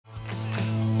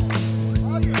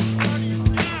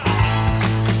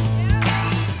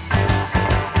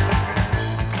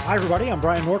Hi, everybody. I'm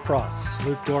Brian Norcross.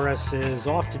 Luke Doris is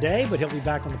off today, but he'll be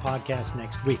back on the podcast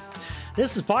next week.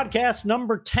 This is podcast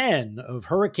number 10 of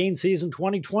Hurricane Season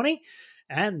 2020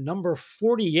 and number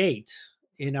 48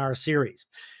 in our series.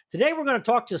 Today, we're going to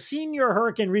talk to senior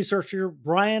hurricane researcher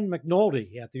Brian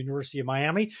McNoldy at the University of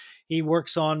Miami. He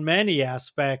works on many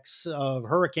aspects of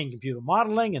hurricane computer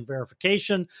modeling and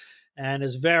verification and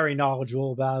is very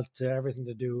knowledgeable about everything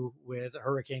to do with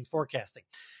hurricane forecasting.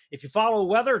 If you follow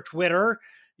weather Twitter,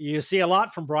 you see a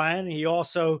lot from Brian. He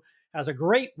also has a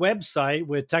great website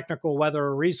with technical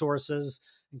weather resources,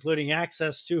 including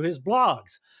access to his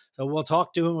blogs. So we'll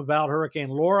talk to him about Hurricane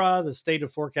Laura, the state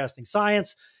of forecasting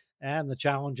science, and the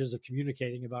challenges of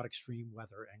communicating about extreme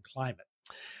weather and climate.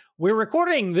 We're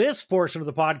recording this portion of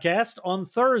the podcast on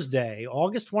Thursday,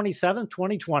 August 27th,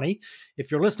 2020.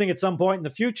 If you're listening at some point in the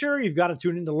future, you've got to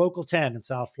tune into Local 10 in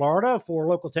South Florida for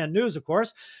Local 10 News, of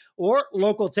course, or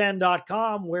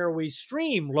local10.com, where we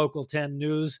stream Local 10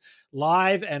 News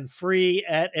live and free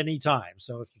at any time.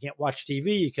 So if you can't watch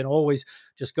TV, you can always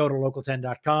just go to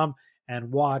local10.com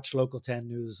and watch Local 10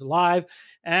 News live.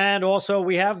 And also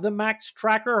we have the Max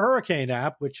Tracker Hurricane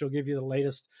app, which will give you the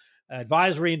latest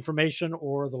advisory information,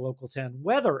 or the Local 10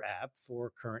 weather app for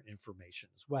current information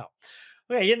as well.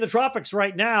 Okay, in the tropics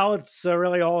right now, it's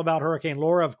really all about Hurricane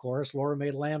Laura, of course. Laura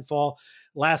made landfall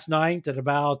last night at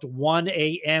about 1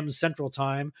 a.m. Central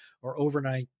Time, or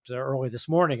overnight, early this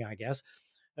morning, I guess.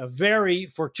 A very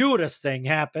fortuitous thing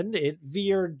happened. It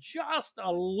veered just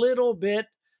a little bit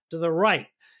to the right,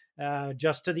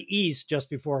 just to the east, just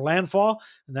before landfall,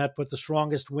 and that put the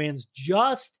strongest winds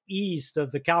just east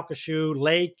of the Calcasieu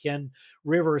Lake and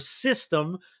River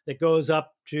system that goes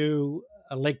up to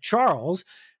Lake Charles.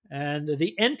 And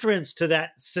the entrance to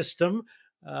that system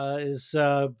it's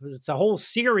a whole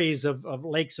series of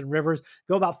lakes and rivers,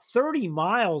 go about 30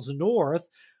 miles north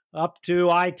up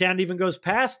to I-10, even goes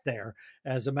past there,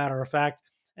 as a matter of fact.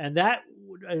 And that,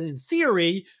 in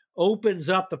theory, opens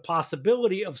up the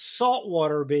possibility of salt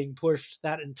water being pushed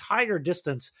that entire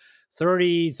distance,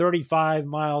 30, 35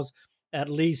 miles at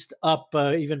least, up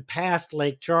even past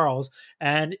Lake Charles,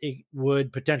 and it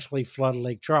would potentially flood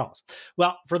Lake Charles.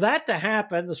 Well, for that to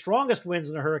happen, the strongest winds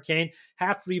in a hurricane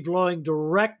have to be blowing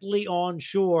directly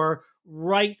onshore,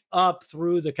 right up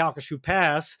through the Calcasieu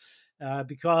Pass,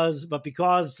 because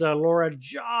Laura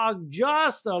jogged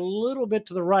just a little bit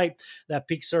to the right, that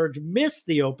peak surge missed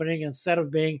the opening. Instead of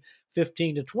being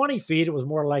 15 to 20 feet, it was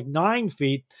more like 9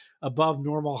 feet above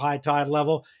normal high tide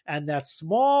level. And that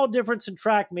small difference in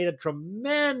track made a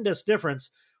tremendous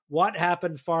difference. What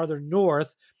happened farther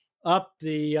north, up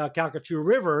the Calcasieu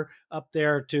River, up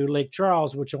there to Lake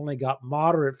Charles, which only got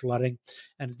moderate flooding,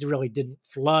 and it really didn't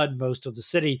flood most of the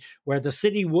city, where the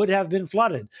city would have been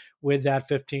flooded with that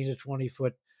 15 to 20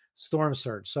 foot storm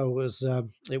surge. So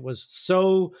it was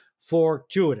so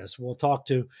fortuitous. We'll talk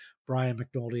to Brian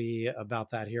McNoldy about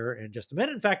that here in just a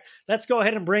minute. In fact, let's go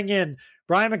ahead and bring in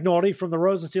Brian McNoldy from the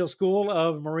Rosenstiel School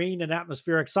of Marine and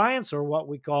Atmospheric Science, or what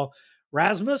we call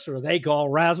Rasmus, or they call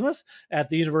Rasmus, at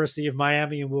the University of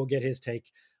Miami, and we'll get his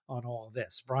take on all of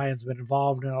this. Brian's been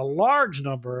involved in a large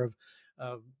number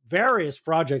of various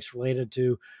projects related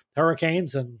to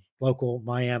hurricanes and local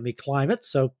Miami climate.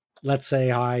 So let's say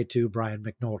hi to Brian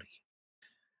McNoldy.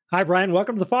 Hi, Brian.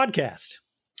 Welcome to the podcast.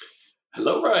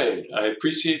 Hello, Brian. I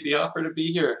appreciate the offer to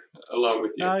be here along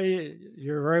with you.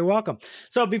 You're very welcome.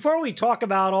 So before we talk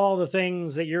about all the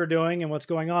things that you're doing and what's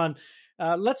going on,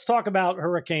 let's talk about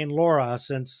Hurricane Laura,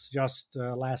 since just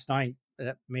last night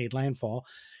it made landfall.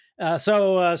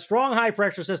 So a strong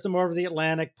high-pressure system over the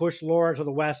Atlantic pushed Laura to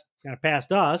the west, kind of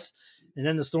past us, and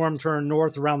then the storm turned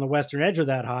north around the western edge of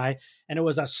that high, and it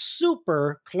was a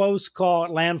super close call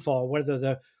at landfall, whether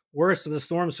the worst of the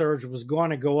storm surge was going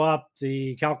to go up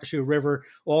the Calcasieu River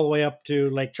all the way up to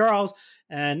Lake Charles,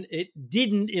 and it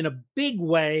didn't in a big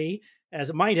way, as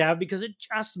it might have, because it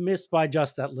just missed by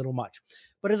just that little much.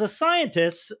 But as a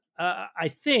scientist, I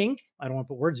think, I don't want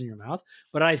to put words in your mouth,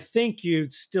 but I think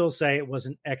you'd still say it was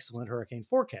an excellent hurricane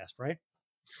forecast, right?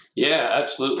 Yeah,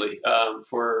 absolutely.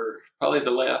 For probably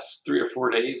the last 3 or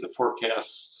 4 days, the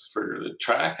forecasts for the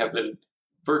track have been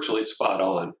virtually spot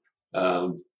on,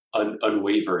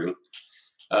 unwavering.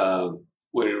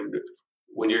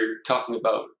 When you're talking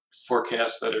about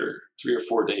forecasts that are 3 or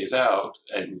 4 days out,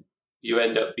 and you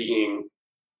end up being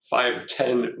 5 or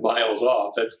 10 miles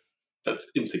off,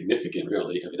 that's insignificant,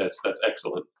 really. I mean, that's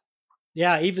excellent.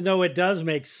 Yeah, even though it does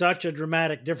make such a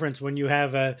dramatic difference when you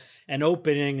have an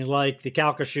opening like the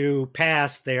Calcasieu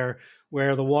Pass there,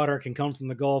 where the water can come from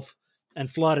the Gulf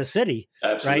and flood a city.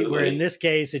 Absolutely. Right? Where in this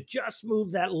case, it just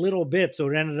moved that little bit, so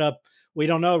it ended up we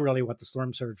don't know really what the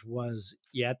storm surge was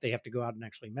yet. They have to go out and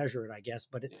actually measure it, I guess.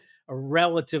 But a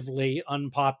relatively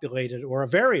unpopulated or a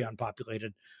very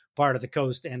unpopulated part of the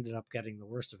coast ended up getting the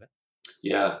worst of it.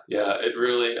 Yeah. It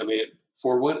really, I mean,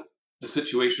 for what the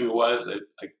situation was,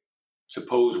 I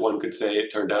suppose one could say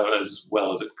it turned out as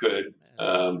well as it could.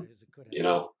 You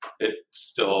know, it's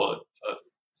still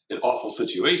an awful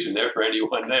situation there for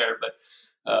anyone there,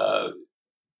 but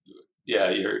yeah,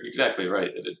 you're exactly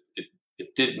right that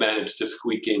it did manage to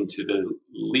squeak into the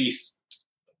least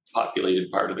populated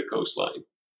part of the coastline.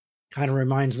 Kind of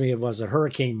reminds me of, was it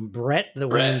Hurricane Brett that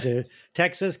went into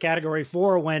Texas? Category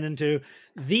 4 went into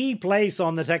the place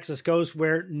on the Texas coast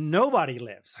where nobody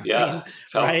lives. Yeah,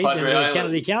 South right? Padre Island,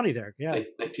 Kennedy County there. Yeah,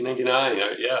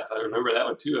 1999. Yes, I remember that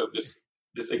one too. Of this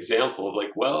example of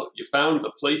like, well, you found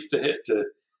the place to hit to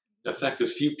affect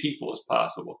as few people as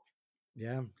possible.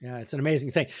 Yeah, it's an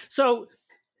amazing thing. So,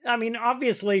 I mean,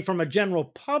 obviously, from a general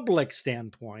public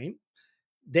standpoint,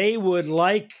 they would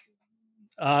like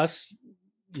us,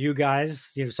 you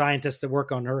guys, scientists that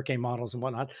work on hurricane models and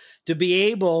whatnot, to be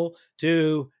able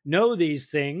to know these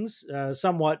things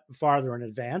somewhat farther in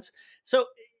advance. So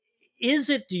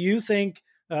do you think,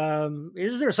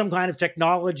 is there some kind of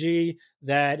technology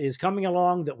that is coming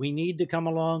along that we need to come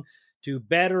along to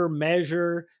better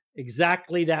measure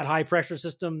exactly that high pressure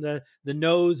system, the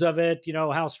nose of it,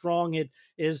 how strong it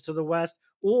is to the west?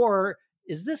 Or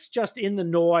is this just in the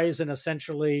noise and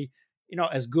essentially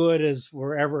as good as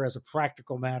we're ever, as a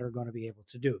practical matter, going to be able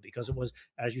to do? Because it was,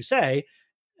 as you say,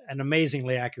 an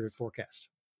amazingly accurate forecast.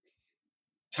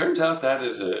 Turns out that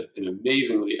is an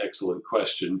amazingly excellent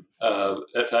question.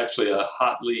 That's actually a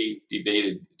hotly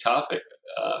debated topic,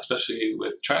 especially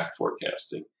with track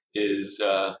forecasting, is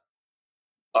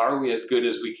are we as good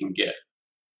as we can get?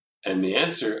 And the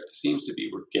answer seems to be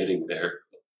we're getting there,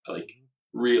 like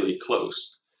really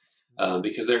close,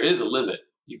 because there is a limit.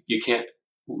 You can't,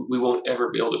 we won't ever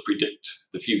be able to predict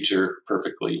the future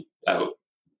perfectly out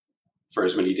for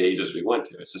as many days as we want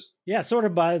to. It's just sort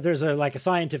of there's a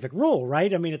scientific rule,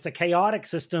 right? I mean, it's a chaotic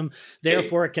system,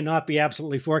 therefore it cannot be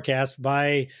absolutely forecast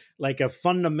by like a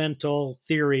fundamental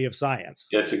theory of science.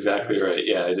 That's exactly right.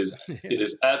 Yeah, it is. It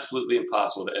is absolutely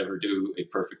impossible to ever do a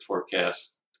perfect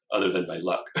forecast other than by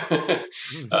luck.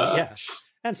 Yeah,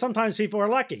 and sometimes people are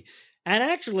lucky. And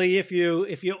actually, if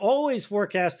you always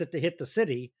forecast it to hit the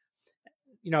city,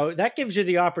 that gives you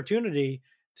the opportunity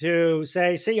to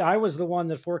say, see, I was the one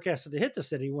that forecasted to hit the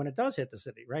city when it does hit the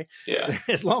city, right? Yeah.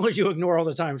 As long as you ignore all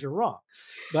the times you're wrong.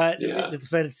 But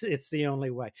it's the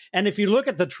only way. And if you look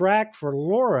at the track for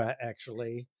Laura,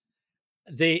 actually,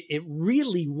 it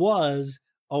really was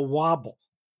a wobble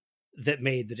that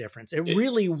made the difference. It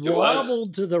really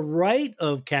wobbled to the right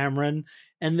of Cameron,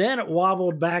 and then it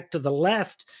wobbled back to the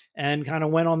left and kind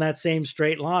of went on that same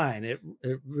straight line. It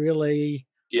really,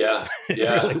 it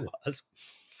really was.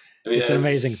 I mean, it's an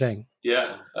amazing thing.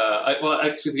 Yeah.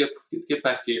 Actually, to get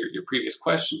back to your previous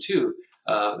question too,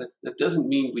 that doesn't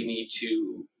mean we need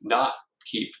to not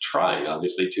keep trying,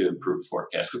 obviously, to improve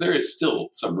forecasts, because there is still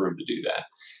some room to do that.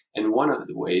 And one of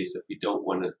the ways that we don't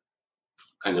want to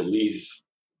kind of leave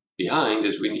behind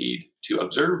is we need to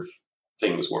observe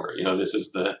things more.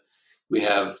 We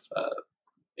have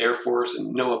Air Force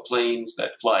and NOAA planes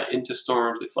that fly into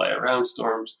storms, they fly around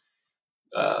storms.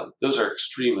 Those are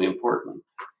extremely important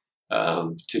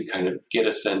to kind of get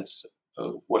a sense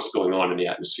of what's going on in the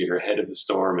atmosphere ahead of the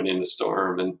storm and in the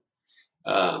storm, and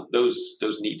those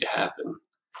need to happen.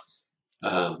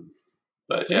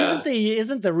 But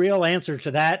isn't the real answer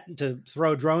to that to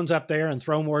throw drones up there and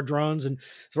throw more drones and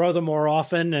throw them more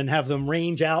often and have them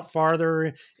range out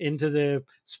farther into the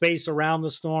space around the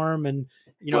storm and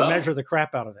measure the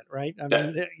crap out of it, right? I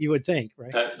mean, you would think,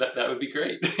 right? That would be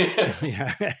great.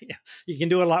 Yeah. You can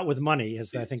do a lot with money,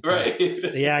 is I think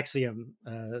the axiom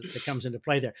that comes into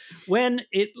play there. When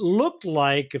it looked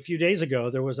like a few days ago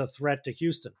there was a threat to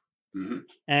Houston,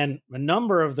 and a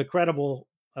number of the credible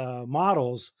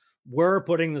models were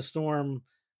putting the storm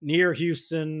near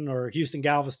Houston or Houston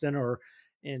Galveston, or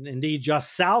indeed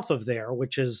just south of there,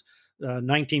 which is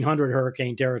 1900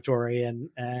 hurricane territory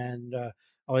and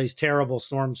all these terrible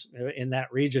storms in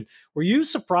that region. Were you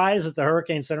surprised that the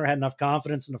Hurricane Center had enough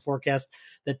confidence in the forecast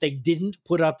that they didn't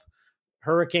put up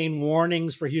hurricane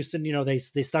warnings for Houston? They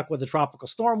stuck with the tropical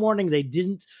storm warning. They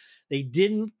didn't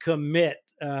commit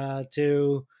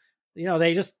to,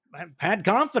 they just had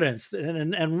confidence,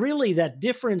 and really that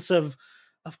difference of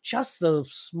just the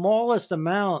smallest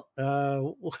amount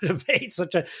would have made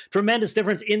such a tremendous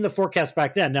difference in the forecast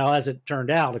back then. Now, as it turned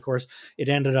out, of course, it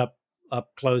ended up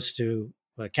close to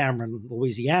Cameron,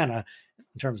 Louisiana,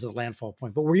 in terms of the landfall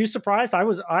point. But were you surprised?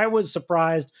 I was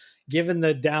surprised, given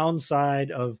the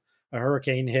downside of a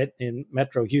hurricane hit in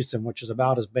Metro Houston, which is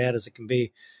about as bad as it can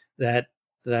be, that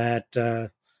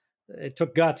it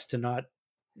took guts to not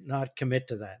commit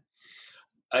to that.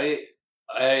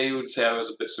 I would say I was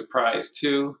a bit surprised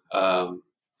too.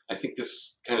 I think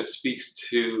this kind of speaks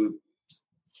to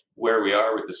where we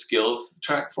are with the skill of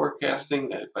track forecasting,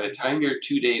 that by the time you're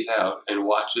 2 days out and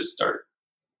watches start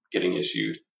getting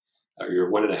issued, or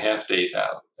you're 1.5 days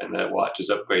out and that watch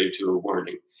is upgraded to a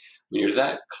warning, when you're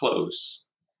that close,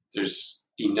 there's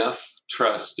enough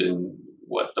trust in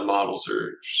what the models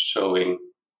are showing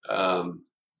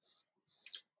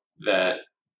that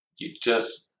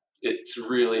it's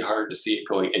really hard to see it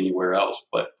going anywhere else,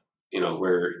 but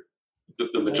where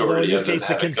the majority of them have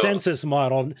the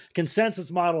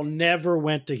consensus model never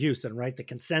went to Houston, right? The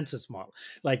consensus model,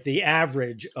 like the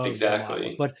average of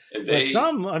exactly. But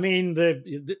some, I mean,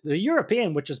 the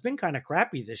European, which has been kind of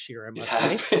crappy this year, I must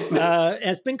say,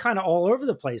 it's been kind of all over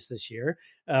the place this year,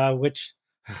 which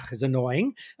is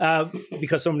annoying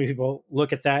because so many people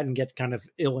look at that and get kind of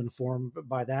ill-informed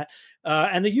by that.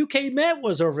 And the UK Met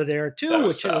was over there too,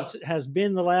 which has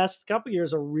been the last couple of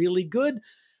years a really good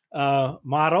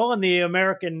model, and the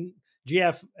American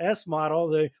GFS model,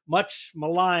 the much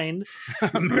maligned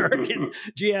American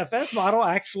GFS model,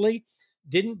 actually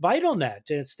didn't bite on that.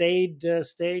 It stayed to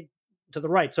the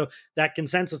right. So that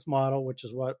consensus model, which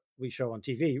is what we show on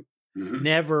TV,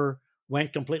 never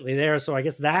went completely there. So I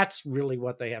guess that's really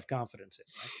what they have confidence in.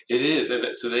 Right? It is,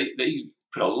 and so they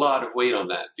put a lot of weight on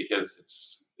that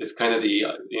because it's kind of the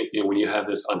when you have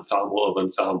this ensemble of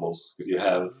ensembles, because you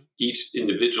have each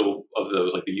individual of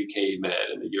those, like the UK Med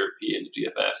and the European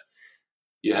GFS,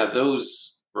 you have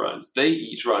those runs. They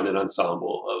each run an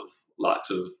ensemble of lots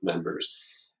of members,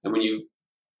 and when you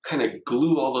kind of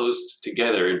glue all those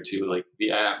together into like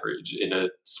the average in a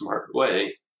smart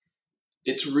way,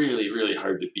 it's really, really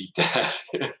hard to beat that.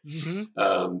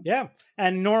 Yeah.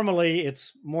 And normally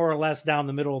it's more or less down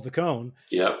the middle of the cone.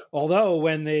 Yep. Although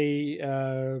when they,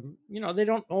 they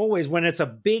don't always, when it's a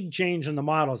big change in the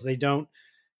models, they don't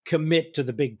commit to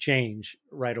the big change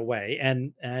right away.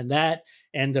 And that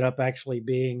ended up actually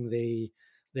being the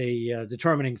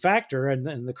determining factor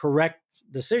and the correct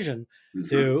decision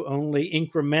to only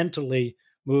incrementally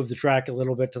move the track a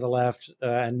little bit to the left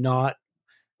and not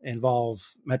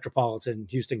involve Metropolitan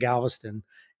Houston Galveston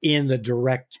in the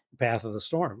direct path of the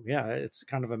storm. Yeah, it's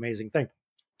kind of amazing thing.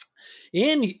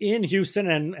 In Houston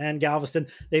and Galveston,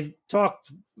 they've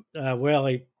talked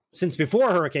since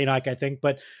before Hurricane Ike, I think,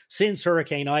 but since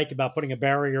Hurricane Ike, about putting a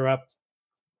barrier up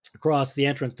across the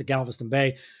entrance to Galveston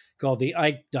Bay called the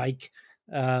Ike Dike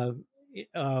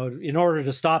in order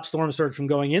to stop storm surge from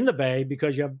going in the bay,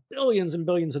 because you have billions and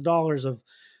billions of dollars of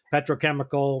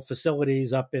petrochemical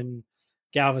facilities up in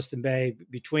Galveston Bay.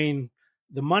 Between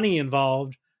the money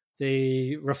involved,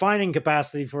 the refining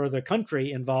capacity for the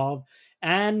country involved,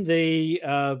 and the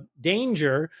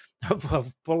danger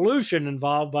of pollution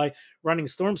involved by running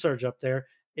storm surge up there,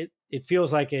 it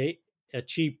feels like a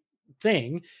cheap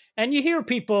thing. And you hear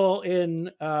people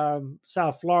in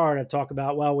South Florida talk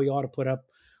about, well, we ought to put up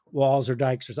walls or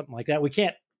dikes or something like that. We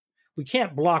can't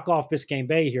block off Biscayne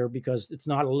Bay here because it's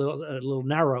not a little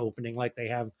narrow opening like they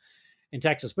have in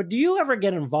Texas. But do you ever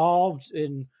get involved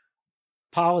in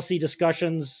policy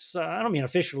discussions? I don't mean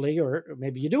officially, or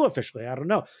maybe you do officially, I don't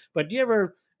know. But do you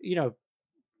ever,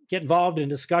 get involved in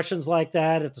discussions like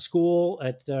that at the school,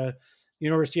 at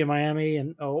University of Miami,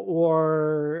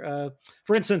 or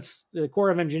for instance, the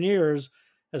Corps of Engineers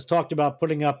has talked about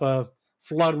putting up a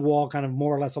flood wall kind of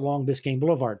more or less along Biscayne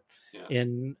Boulevard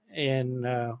in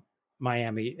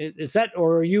Miami. Is that,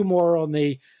 or are you more on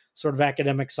the sort of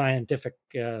academic scientific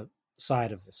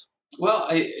side of this? Well,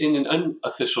 in an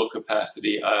unofficial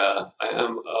capacity, I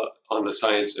am on the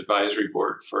science advisory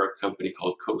board for a company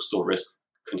called Coastal Risk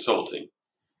Consulting,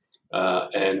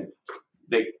 and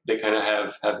they kind of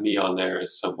have me on there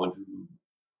as someone who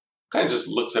kind of just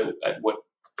looks at what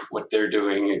they're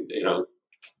doing, and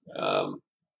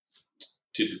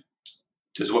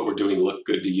does what we're doing look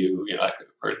good to you?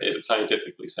 Is it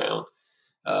scientifically sound?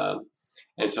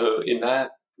 And so in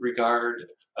that regard,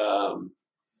 I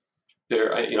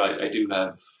do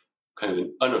have kind of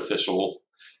an unofficial,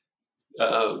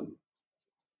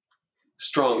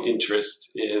 strong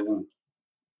interest in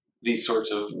these sorts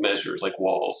of measures like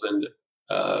walls and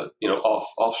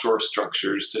offshore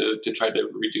structures to try to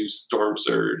reduce storm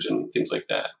surge and things like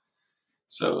that.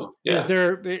 So, yeah. Is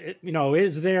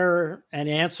there an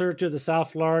answer to the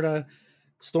South Florida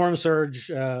storm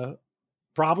surge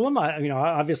problem?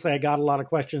 Obviously I got a lot of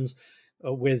questions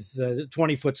with the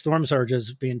 20-foot storm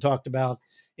surges being talked about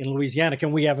in Louisiana.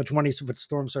 Can we have a 20-foot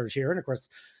storm surge here? And of course,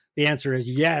 the answer is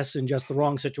yes, in just the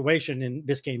wrong situation in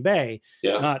Biscayne Bay,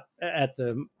 not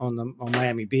on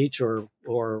Miami Beach or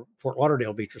Fort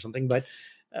Lauderdale Beach or something. But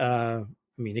I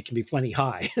mean, it can be plenty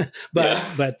high.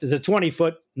 but the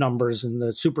 20-foot numbers and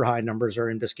the super high numbers are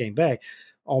in Biscayne Bay,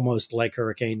 almost like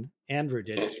Hurricane Andrew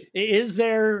did. Is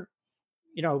there,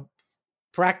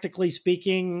 practically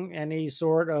speaking, any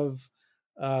sort of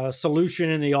solution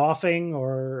in the offing,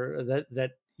 or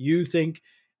that you think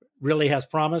really has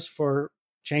promise for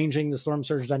changing the storm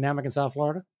surge dynamic in South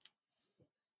Florida?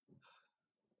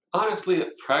 Honestly,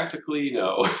 practically,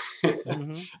 no.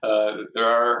 There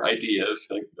are ideas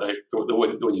like the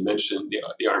one you mentioned.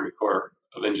 The Army Corps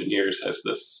of Engineers has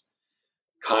this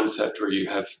concept where you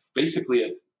have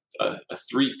basically a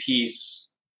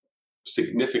three-piece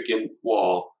significant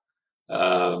wall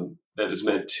that is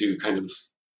meant to kind of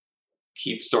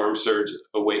keep storm surge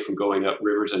away from going up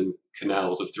rivers and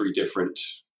canals of three different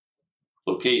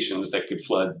locations that could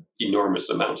flood enormous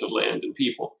amounts of land and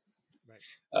people.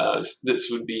 Right. This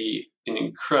would be an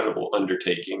incredible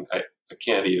undertaking. I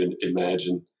can't even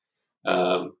imagine.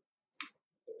 And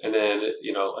then,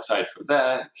 aside from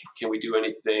that, can we do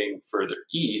anything further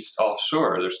east,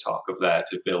 offshore? There's talk of that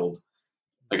to build,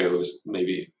 like I was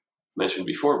maybe mentioned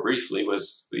before briefly,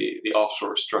 was the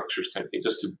offshore structures kind of thing,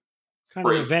 just to kind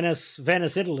of the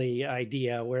Venice, Italy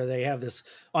idea, where they have this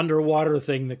underwater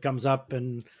thing that comes up.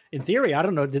 And in theory, I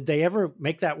don't know, did they ever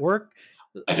make that work?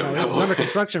 I don't know. It was under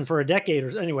construction for a decade,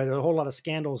 or anyway, there were a whole lot of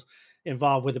scandals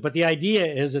involved with it. But the idea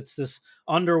is it's this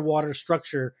underwater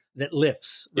structure that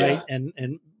lifts, right,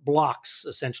 and blocks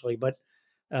essentially. But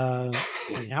I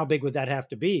mean, how big would that have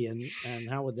to be, and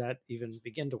how would that even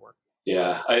begin to work?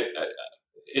 Yeah,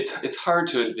 it's hard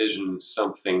to envision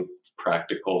something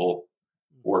practical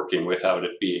working without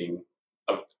it being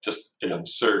just an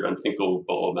absurd,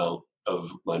 unthinkable amount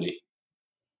of money.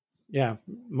 Yeah,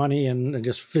 money and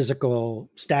just physical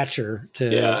stature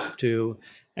to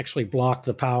actually block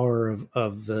the power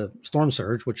of the storm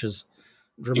surge, which is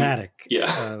dramatic,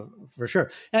 for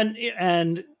sure.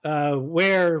 And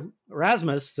where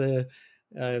Erasmus, the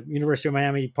University of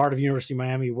Miami, part of University of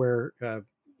Miami, where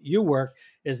you work,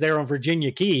 is there on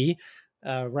Virginia Key,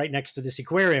 right next to this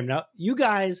aquarium. Now, you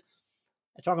guys,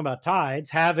 talking about tides,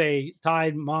 have a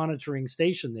tide monitoring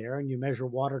station there, and you measure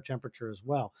water temperature as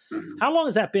well. Mm-hmm. How long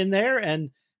has that been there? And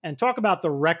talk about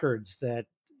the records that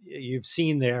you've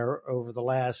seen there over the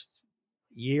last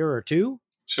year or two.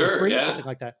 Sure, or three, something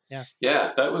like that. Yeah.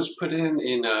 That was put in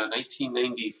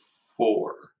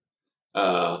 1994.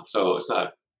 So it's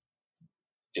not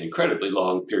an incredibly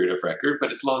long period of record,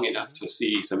 but it's long enough to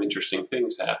see some interesting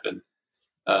things happen.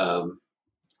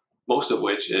 Most of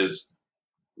which is,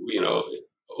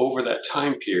 over that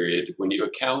time period, when you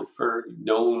account for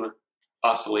known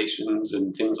oscillations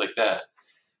and things like that,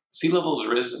 sea level's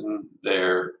risen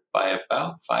there by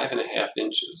about 5.5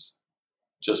 inches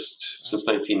just since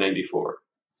 1994.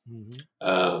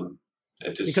 Mm-hmm.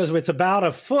 Because it's about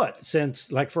a foot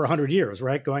since, like, for 100 years,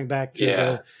 right? Going back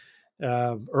to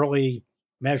the early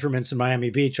measurements in Miami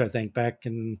Beach, I think, back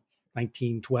in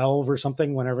 1912 or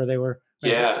something, whenever they were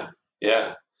measured.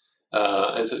 Yeah.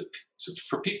 And so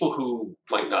for people who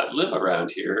might not live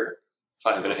around here,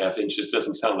 5.5 inches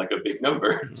doesn't sound like a big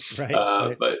number.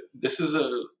 Right. But this is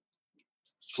a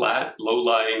flat,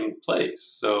 low-lying place.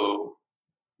 So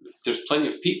there's plenty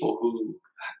of people who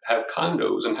have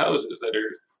condos and houses that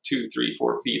are 2, 3,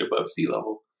 4 feet above sea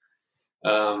level.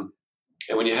 And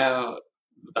when you have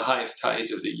the highest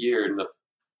tides of the year in the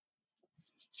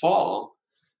fall,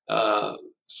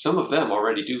 some of them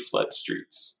already do flood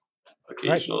streets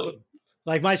occasionally. Right.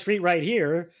 Like my street right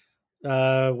here,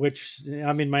 which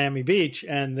I'm in Miami Beach,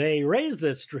 and they raised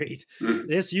this street. Mm-hmm.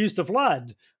 This used to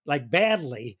flood, like,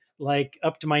 badly, like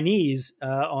up to my knees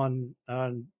on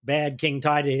bad king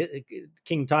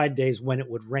tide days when it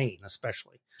would rain,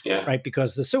 especially. Yeah. Right,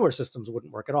 because the sewer systems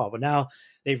wouldn't work at all. But now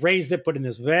they've raised it, put in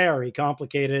this very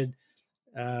complicated,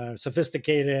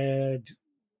 sophisticated,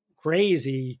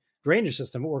 crazy drainage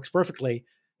system. It works perfectly,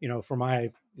 for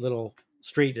my little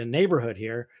street and neighborhood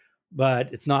here,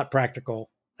 but it's not practical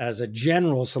as a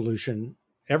general solution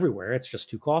everywhere. It's just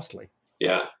too costly.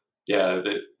 Yeah.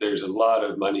 There's a lot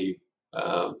of money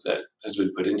that has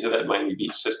been put into that Miami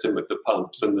Beach system with the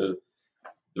pumps and the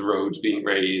roads being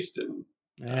raised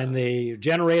and the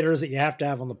generators that you have to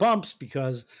have on the pumps,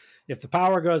 because if the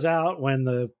power goes out when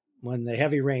the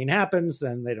heavy rain happens,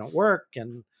 then they don't work.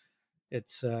 And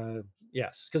it's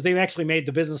yes, because they've actually made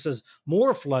the businesses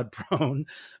more flood prone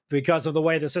because of the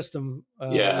way the system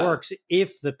works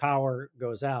if the power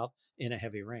goes out in a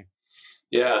heavy rain.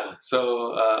 Yeah.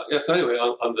 So so anyway,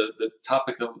 on the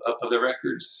topic of the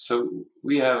records, so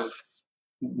we have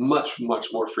much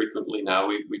more frequently now.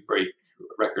 We break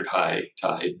record high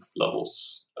tide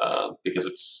levels because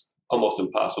it's almost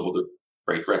impossible to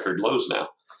break record lows now.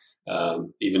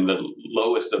 Even the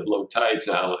lowest of low tides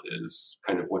now is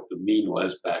kind of what the mean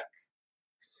was back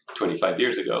 25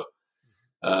 years ago.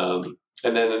 And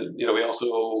then we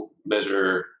also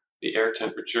measure the air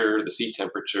temperature, the sea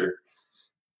temperature.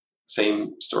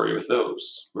 Same story with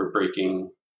those. We're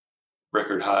breaking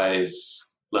record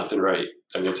highs left and right.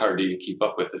 I mean, it's hard to keep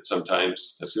up with it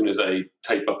sometimes. As soon as I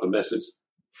type up a message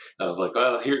of like,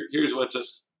 well, here's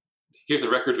the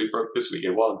records we broke this week,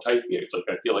 and while I'm typing it, it's like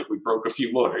I feel like we broke a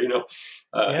few more.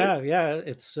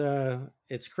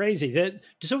 It's crazy.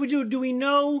 So do we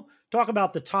know? Talk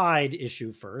about the tide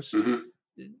issue first. Mm-hmm.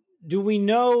 Do we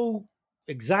know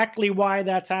exactly why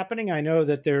that's happening? I know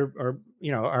that there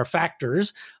are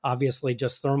factors. Obviously,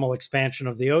 just thermal expansion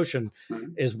of the ocean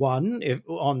is one,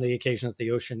 on the occasion that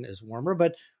the ocean is warmer.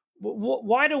 But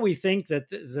why do we think that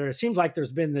there seems like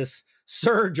there's been this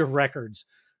surge of records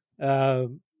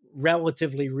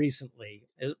relatively recently?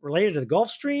 Is it related to the Gulf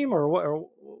Stream, or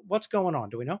what's going on?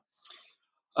 Do we know?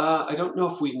 I don't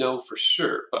know if we know for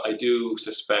sure, but I do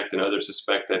suspect, and others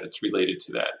suspect, that it's related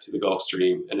to the Gulf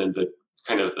Stream, and then the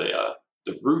kind of the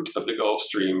route of the Gulf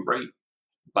Stream right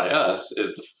by us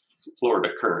is the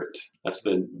Florida Current. That's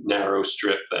the narrow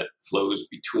strip that flows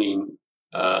between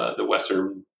the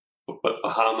western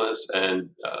Bahamas and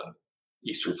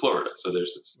eastern Florida. So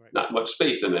there's not much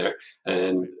space in there,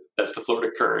 and that's the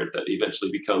Florida Current that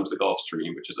eventually becomes the Gulf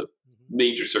Stream, which is a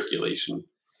major circulation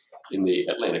in the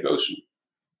Atlantic Ocean.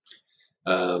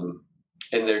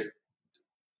 And there,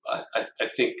 I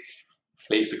think,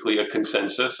 basically a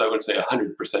consensus. I would say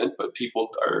 100%, but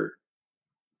people are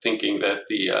thinking that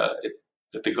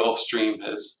the Gulf Stream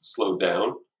has slowed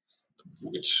down,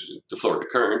 which the Florida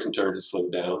Current in turn has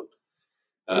slowed down.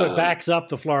 So it backs up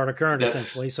the Florida Current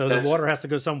essentially. So the water has to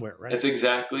go somewhere, right? That's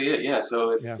exactly it. Yeah.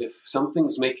 So if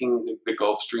something's making the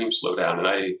Gulf Stream slow down, and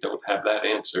I don't have that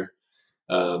answer.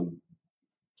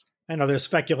 I know there's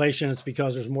speculation it's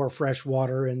because there's more fresh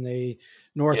water in the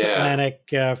North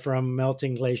Atlantic from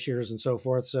melting glaciers and so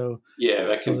forth. So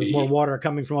that can there's be more water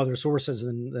coming from other sources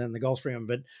than the Gulf Stream.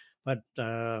 But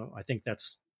I think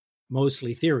that's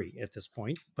mostly theory at this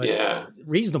point. But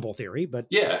reasonable theory. But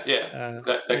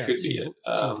that could be it.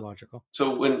 Seems logical.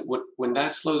 So when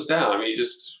that slows down, I mean, you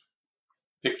just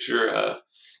picture a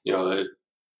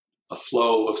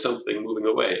flow of something moving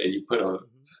away, and you put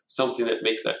something that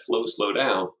makes that flow slow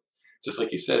down. Just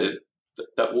like you said,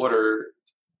 that water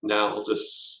now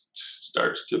just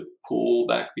starts to pool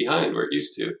back behind where it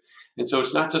used to. And so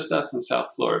it's not just us in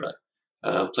South Florida.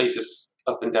 Places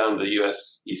up and down the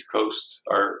U.S. East Coast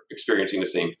are experiencing the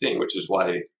same thing, which is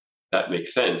why that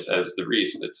makes sense as the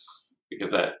reason. It's because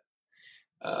that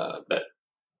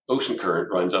ocean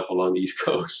current runs up along the East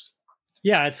Coast.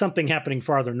 Yeah, it's something happening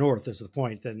farther north is the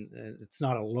point. And it's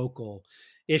not a local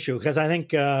issue, because I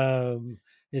think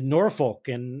in Norfolk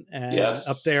and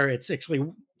up there, it's actually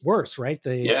worse, right?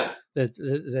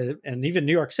 And even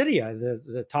New York City,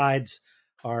 the tides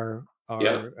are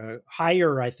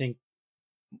higher, I think,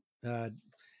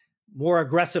 more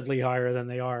aggressively higher than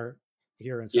they are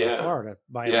here in South Florida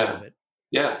by a little bit.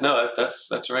 Yeah, no,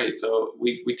 that's right. So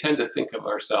we tend to think of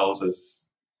ourselves as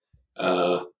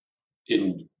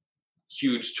in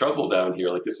huge trouble down here.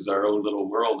 Like this is our own little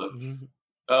world of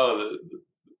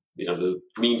the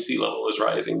mean sea level is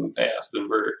rising fast, and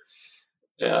we're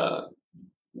a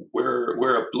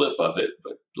blip of it.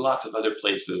 But lots of other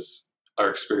places are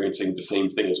experiencing the same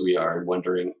thing as we are, and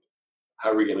wondering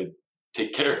how are we going to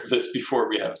take care of this before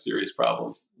we have serious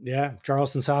problems. Yeah,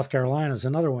 Charleston, South Carolina is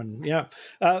another one. Yeah,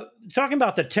 talking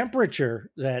about the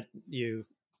temperature that you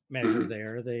measure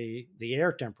there, the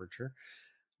air temperature.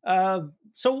 So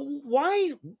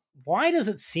why does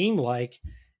it seem like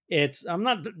it's? I'm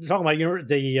not talking about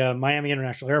the Miami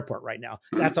International Airport right now.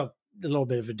 That's a little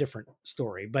bit of a different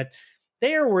story. But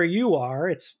there, where you are,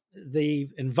 it's the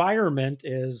environment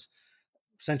is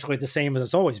essentially the same as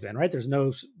it's always been, right?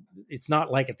 It's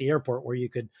not like at the airport where you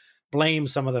could blame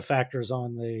some of the factors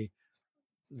on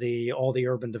all the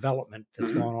urban development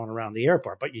that's going on around the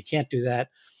airport, but you can't do that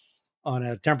on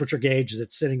a temperature gauge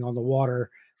that's sitting on the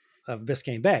water of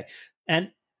Biscayne Bay.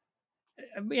 And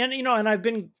I've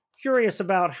been curious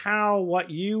about how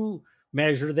what you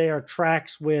measure there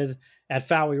tracks with at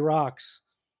Fowey Rocks.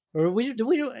 Or do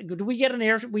we get an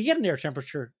air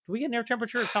temperature? Do we get an air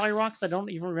temperature at Fowey Rocks? I don't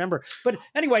even remember. But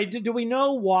anyway, do we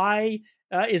know why?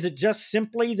 Is it just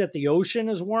simply that the ocean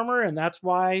is warmer and that's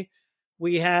why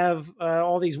we have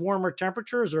all these warmer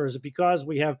temperatures, or is it because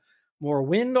we have more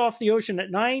wind off the ocean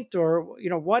at night, or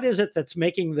what is it that's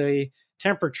making the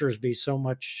temperatures be so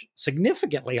much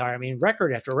significantly higher? I mean,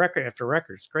 record after record after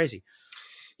record. It's crazy.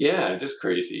 Yeah, just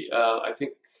crazy. I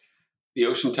think the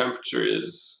ocean temperature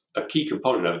is a key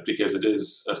component of it because it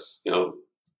is,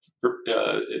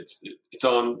 it's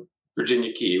on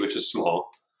Virginia Key, which is small,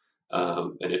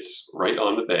 and it's right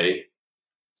on the bay.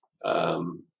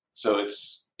 So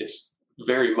it's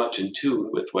very much in tune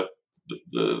with what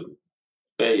the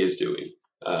bay is doing.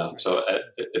 So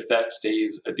if that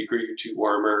stays a degree or two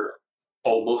warmer,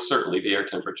 almost certainly the air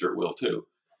temperature will too.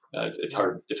 It's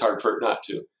hard for it not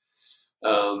to.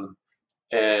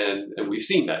 And we've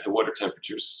seen that the water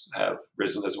temperatures have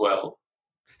risen as well.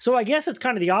 So I guess it's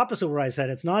kind of the opposite of what I said.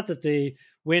 It's not that the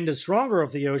wind is stronger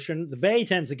off the ocean. The bay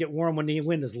tends to get warm when the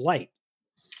wind is light.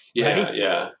 Yeah, right?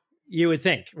 yeah. You would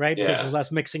think, right? Yeah. Because there's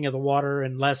less mixing of the water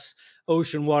and less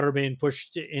ocean water being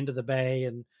pushed into the bay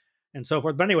and so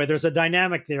forth. But anyway, there's a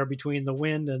dynamic there between the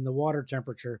wind and the water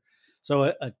temperature.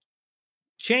 So a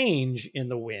change in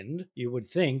the wind, you would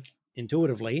think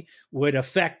intuitively, would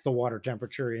affect the water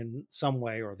temperature in some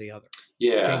way or the other.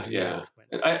 Yeah, yeah.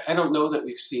 And I don't know that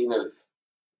we've seen a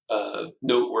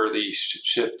noteworthy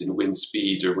shift in wind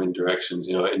speeds or wind directions,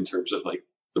 in terms of like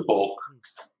the bulk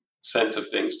sense of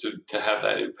things to have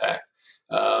that impact.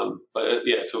 But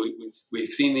yeah, so we've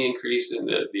seen the increase in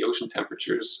the ocean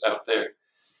temperatures out there.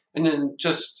 And then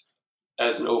just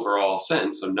as an overall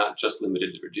sense, so not just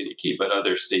limited to Virginia Key, but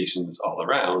other stations all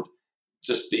around,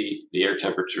 just the air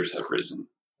temperatures have risen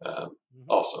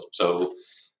also. So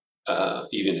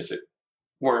even if it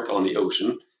weren't on the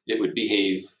ocean, it would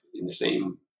behave in the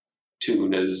same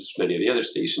tune as many of the other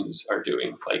stations are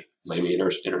doing, like Miami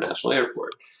International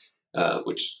Airport,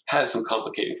 which has some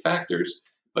complicating factors,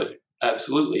 but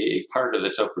absolutely a part of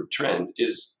its upward trend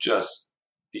is just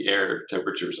the air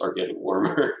temperatures are getting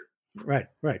warmer. Right.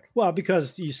 Well,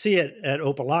 because you see it at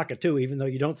Opelika too, even though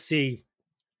you don't see,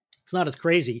 it's not as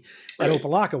crazy at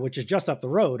Opelika, which is just up the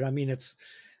road. I mean,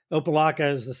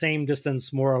 Opelika is the same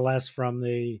distance more or less from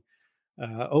the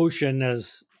ocean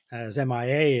as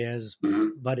MIA is,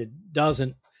 but it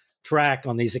doesn't track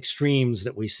on these extremes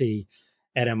that we see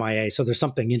at MIA. So there's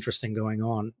something interesting going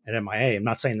on at MIA. I'm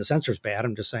not saying the sensor's bad.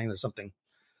 I'm just saying there's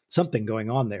something going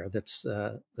on there that's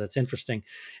interesting.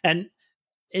 And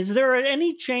is there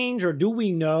any change, or do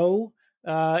we know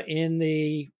in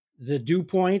the dew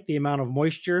point, the amount of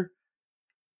moisture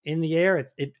in the air?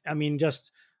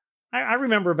 I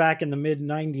remember back in the mid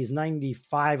 90s,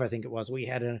 95, I think it was, we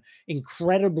had an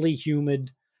incredibly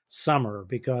humid summer,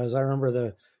 because I remember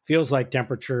the feels like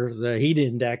temperature, the heat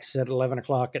index at 11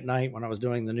 o'clock at night when I was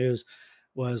doing the news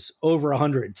was over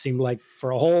 100. Seemed like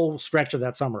for a whole stretch of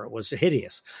that summer, it was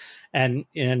hideous. And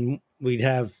we'd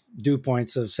have dew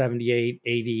points of 78,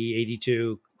 80,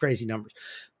 82, crazy numbers.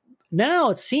 Now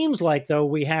it seems like, though,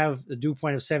 we have the dew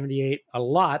point of 78 a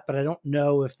lot, but I don't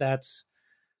know if that's,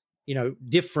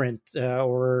 different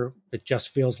or it just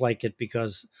feels like it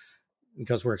because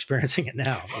we're experiencing it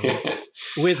now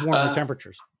with warmer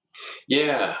temperatures.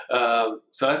 Yeah.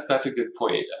 So that's a good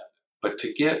point. But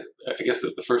to get, I guess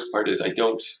the first part is I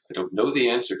don't know the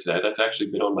answer to that. That's actually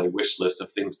been on my wish list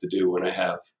of things to do when I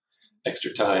have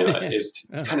extra time, is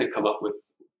to kind of come up with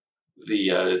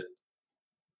the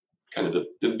kind of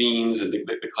the means and the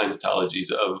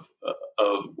climatologies of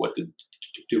what the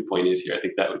dew point is here. I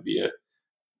think that would be a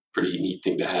pretty neat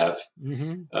thing to have.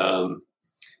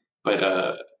 But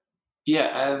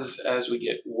as we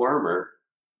get warmer,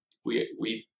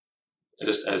 we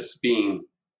just, as being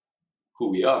who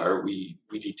we are, we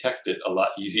detect it a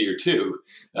lot easier too.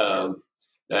 That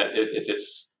if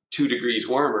it's 2 degrees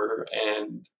warmer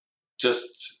and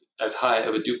just as high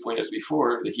of a dew point as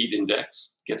before, the heat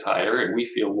index gets higher and we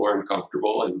feel more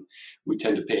uncomfortable and we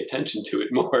tend to pay attention to it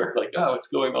more, like, oh, what's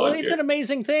going on here? It's an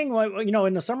amazing thing.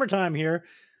 In the summertime here,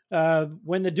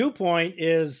 when the dew point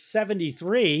is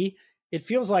 73, it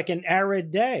feels like an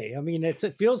arid day. I mean, it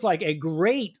feels like a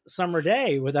great summer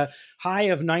day with a high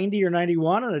of 90 or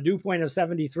 91 and a dew point of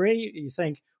 73. You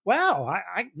think, wow,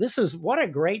 this is, what a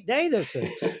great day this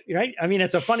is. Right? I mean,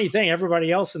 it's a funny thing.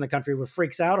 Everybody else in the country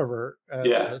freaks out over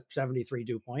a 73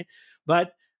 dew point.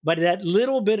 But that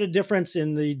little bit of difference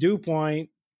in the dew point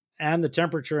and the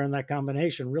temperature and that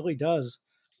combination really does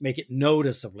make it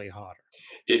noticeably hotter.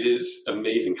 It is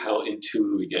amazing how in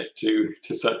tune we get to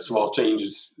such small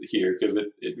changes here, because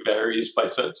it varies by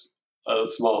such a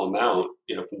small amount,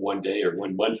 from one day or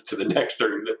 1 month to the next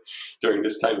during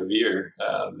this time of year.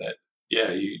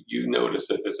 You notice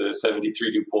if it's a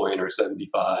 73 dew point or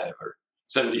 75 or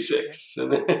 76.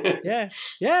 Yeah.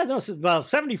 No, well,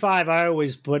 75 I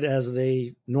always put as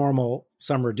the normal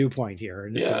summer dew point here.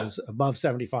 And if it was above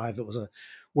 75, it was a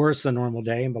worse than normal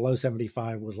day, and below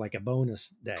 75 was like a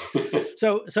bonus day.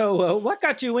 So what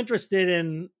got you interested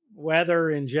in weather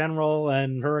in general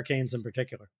and hurricanes in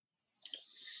particular?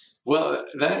 Well,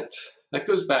 that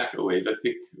goes back a ways. I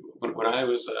think when I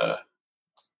was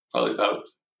probably about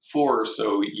 4 or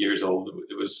so years old,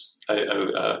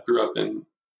 I grew up in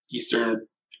eastern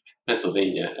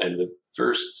Pennsylvania, and the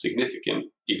first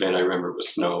significant event I remember was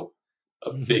snow,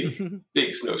 a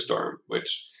big snowstorm,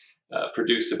 which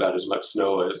produced about as much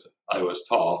snow as I was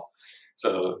tall.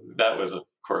 So that was, of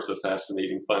course, a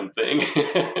fascinating, fun thing.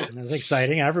 That was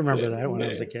exciting. I remember that when I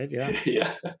was a kid. Yeah.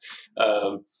 Yeah.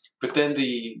 But then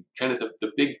the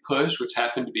big push, which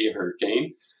happened to be a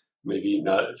hurricane, maybe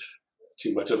not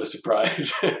too much of a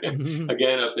surprise.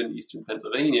 Again, up in eastern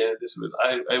Pennsylvania,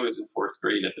 I was in 4th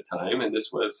grade at the time, and this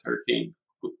was Hurricane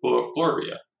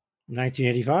Gloria.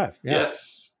 1985. Yeah.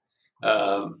 Yes.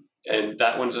 And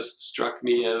that one just struck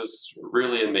me as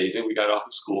really amazing. We got off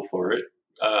of school for it,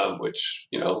 which,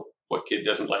 what kid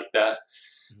doesn't like that?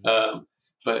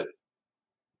 But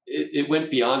it went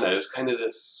beyond that. It was kind of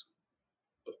this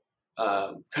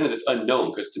unknown,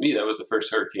 because to me, that was the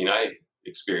first hurricane I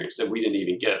experienced, and we didn't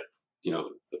even get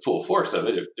the full force of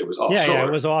it. It was offshore. Yeah,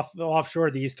 it was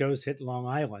offshore. The East Coast hit Long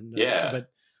Island. Yeah.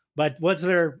 But was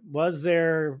there,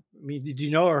 I mean, did you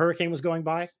know a hurricane was going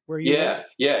by where you were?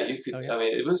 Yeah, you could. I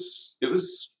mean, it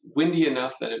was windy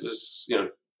enough that it was,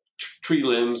 tree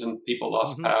limbs, and people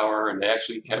lost power, and they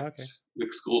actually kept the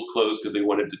schools closed because they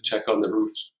wanted to check on the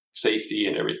roof safety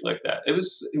and everything like that. It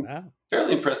was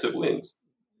fairly impressive winds.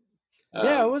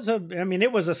 Yeah, it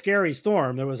was a scary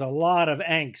storm. There was a lot of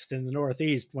angst in the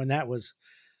Northeast when that was,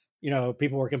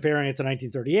 people were comparing it to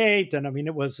 1938, and I mean,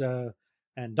 it was,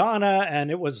 and Donna, and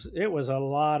it was a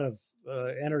lot of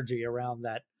energy around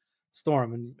that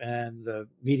storm, and the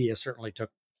media certainly took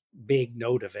big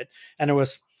note of it. And there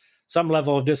was some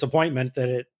level of disappointment that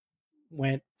it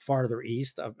went farther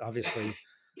east. Obviously,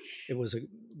 it was a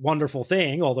wonderful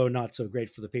thing, although not so great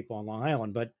for the people on Long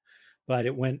Island, but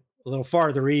it went a little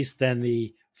farther east than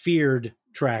the feared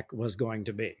track was going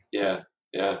to be. Yeah.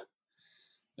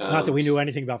 Not that we knew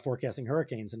anything about forecasting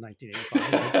hurricanes in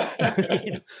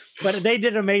 1985, but they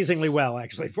did amazingly well,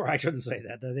 actually. I shouldn't say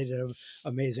that. They did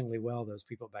amazingly well, those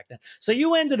people back then. So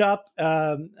you ended up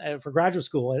for graduate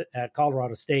school at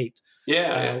Colorado State,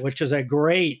 which is a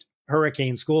great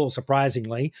hurricane school,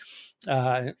 surprisingly,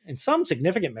 in some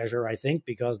significant measure, I think,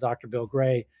 because Dr. Bill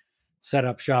Gray set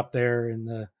up shop there in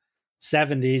the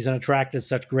 70s and attracted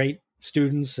such great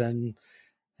students, and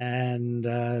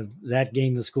that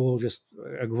gained the school just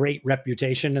a great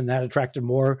reputation, and that attracted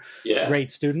more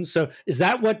great students. So is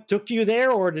that what took you there,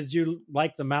 or did you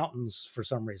like the mountains for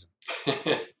some reason?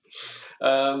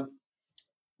 A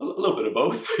little bit of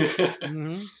both.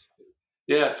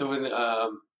 Yeah. So when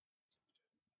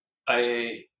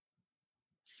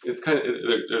it's kind of,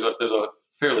 there's a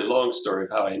fairly long story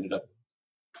of how I ended up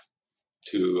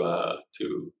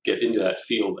to get into that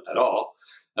field at all.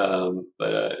 So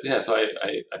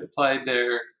I applied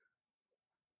there.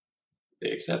 They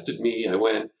accepted me. I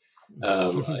went.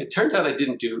 It turns out I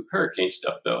didn't do hurricane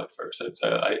stuff, though, at first.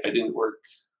 I didn't work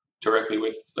directly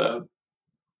with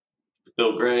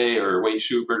Bill Gray or Wayne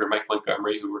Schubert or Mike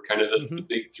Montgomery, who were kind of the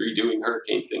big three doing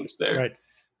hurricane things there. Right.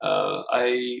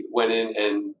 I went in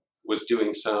and was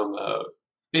doing some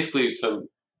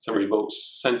remote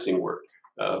sensing work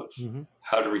of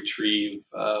how to retrieve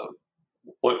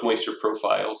what moisture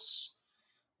profiles,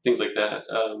 things like that.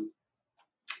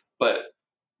 But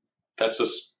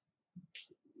that's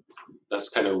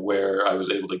kind of where I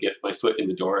was able to get my foot in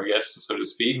the door, I guess, so to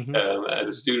speak, as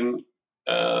a student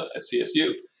at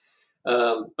CSU.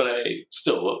 But I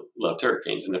still loved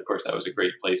hurricanes, and of course that was a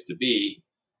great place to be,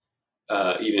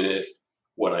 even if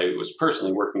what I was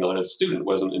personally working on as a student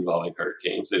wasn't involving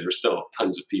hurricanes. There were still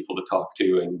tons of people to talk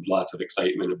to and lots of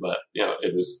excitement, but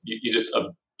it was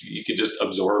you could just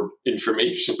absorb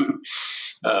information.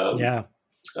 And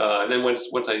then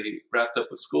once I wrapped up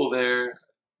with school there,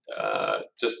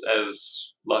 just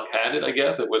as luck had it, I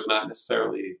guess, it was not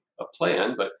necessarily a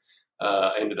plan, but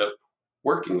I ended up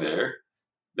working there.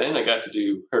 Then I got to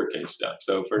do hurricane stuff.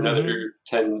 So for another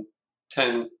 10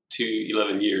 to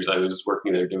 11 years, I was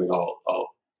working there doing all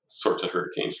sorts of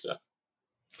hurricane stuff.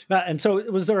 And so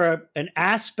was there an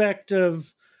aspect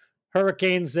of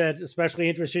hurricanes that especially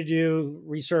interested you?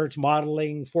 Research,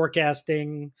 modeling,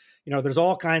 forecasting, there's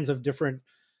all kinds of different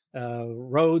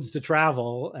roads to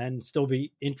travel and still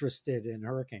be interested in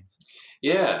hurricanes.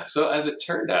 Yeah. So as it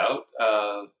turned out,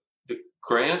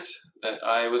 grant that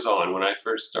I was on when I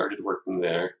first started working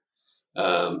there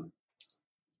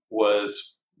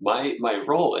was my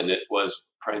role in it was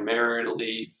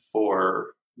primarily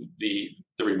for the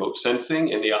remote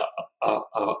sensing and the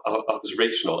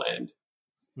observational end.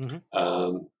 Mm-hmm.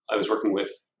 I was working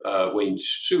with Wayne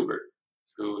Schubert,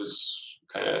 who is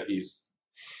he's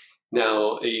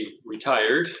now a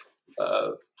retired,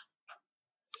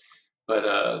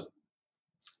 but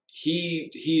he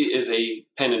is a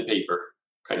pen and paper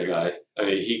kind of guy. I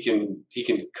mean, he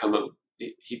can come up.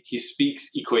 He speaks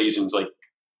equations like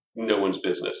no one's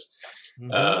business.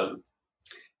 Mm-hmm.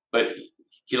 But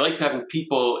he likes having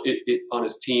people on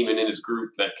his team and in his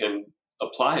group that can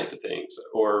apply it to things,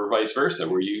 or vice versa,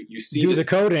 where you see do the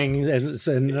coding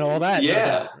and all that.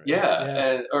 Yeah.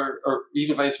 And, or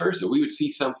even vice versa. We would see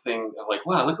something like,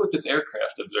 wow, look what this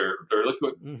aircraft observed, or look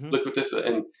what this,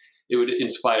 and it would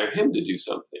inspire him to do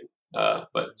something.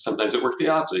 But sometimes it worked the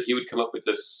opposite. He would come up with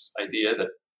this idea that,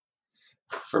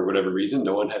 for whatever reason,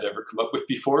 no one had ever come up with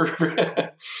before,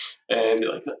 and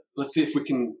like, let's see if we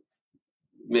can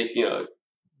make,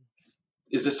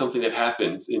 is this something that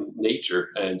happens in nature?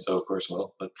 And so, of course,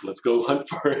 well, let's go hunt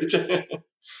for it.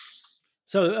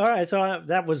 So, all right. So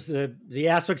that was the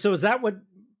aspect. So is that what,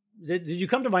 did you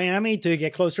come to Miami to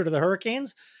get closer to the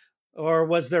hurricanes, or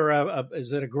was there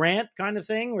is it a grant kind of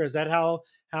thing, or is that how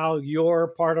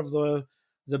your part of the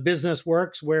business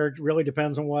works, where it really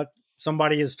depends on what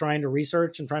somebody is trying to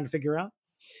research and trying to figure out?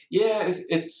 Yeah,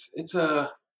 it's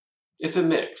a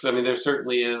mix. I mean, there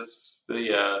certainly is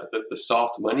the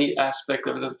soft money aspect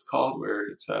of it, as it's called, where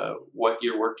it's what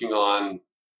you're working on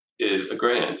is a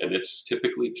grant, and it's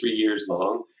typically 3 years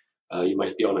long. You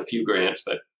might be on a few grants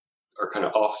that are kind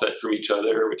of offset from each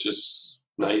other, which is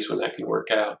nice when that can work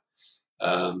out.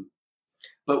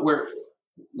 But where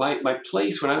my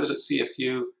place when I was at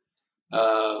CSU,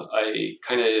 I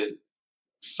kind of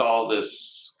saw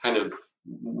this kind of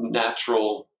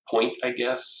natural point, I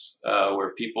guess,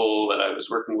 where people that I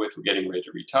was working with were getting ready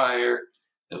to retire.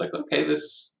 I was like, okay,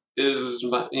 this is,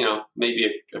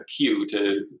 maybe a cue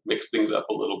to mix things up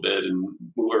a little bit and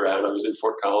move around. I was in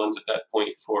Fort Collins at that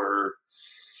point for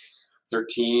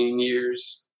 13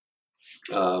 years.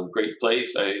 Great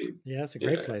place. It's a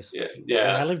great place.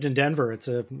 Yeah. I lived in Denver.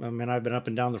 I've been up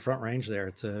and down the Front Range there.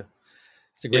 It's a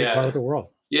great part of the world.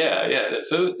 Yeah.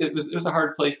 So it was a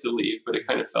hard place to leave, but it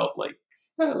kind of felt like,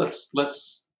 let's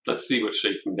see what's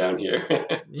shaking down here.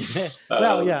 Yeah.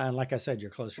 Well, yeah, and like I said, you're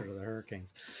closer to the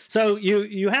hurricanes. So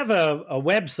you have a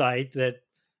website that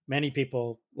many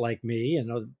people like me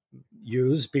and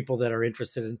use, people that are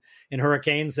interested in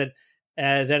hurricanes, that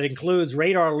includes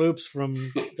radar loops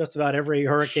from just about every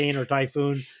hurricane or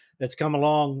typhoon that's come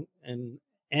along in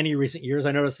any recent years.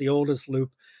 I noticed the oldest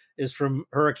loop is from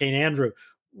Hurricane Andrew.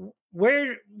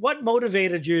 What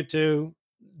motivated you to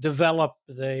develop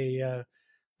the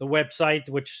website,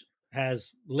 which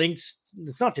has links?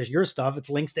 It's not just your stuff; it's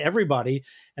links to everybody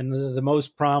and the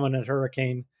most prominent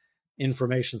hurricane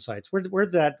information sites.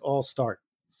 Where'd that all start?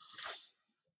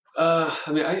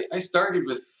 I started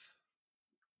with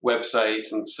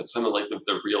websites and some of like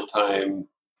the real time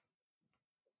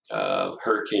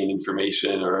hurricane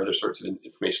information or other sorts of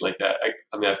information like that.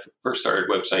 I first started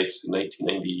websites in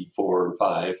 1994 and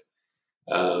 5.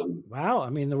 Wow. I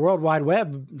mean, the World Wide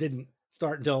Web didn't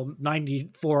start until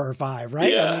 94 or 5,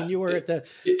 right? Yeah, I mean, you were at the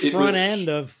front end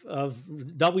of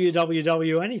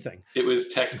www anything. It was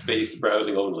text-based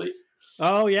browsing only.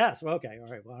 Oh, yes. Okay. All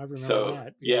right. Well, I remember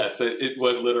that. Yes, it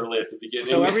was literally at the beginning.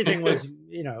 So everything was,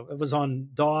 it was on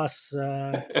DOS.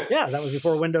 That was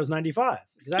before Windows 95.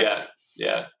 Exactly.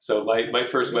 Yeah. So my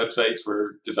first websites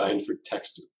were designed for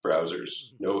text browsers,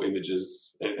 no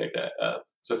images, anything like that.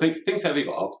 So things have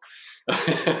evolved.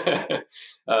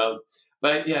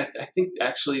 But yeah, I think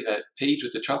actually that page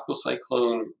with the tropical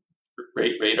cyclone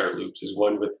radar loops is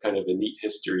one with kind of a neat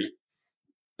history.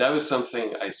 That was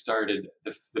something I started.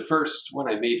 The first one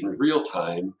I made in real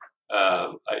time.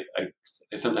 I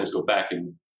sometimes go back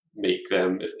and make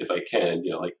them if I can.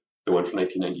 Like the one from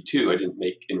 1992, I didn't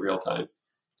make in real time.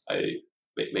 I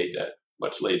made that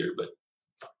much later, but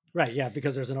right, yeah,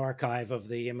 because there's an archive of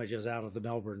the images out of the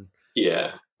Melbourne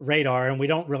radar, and we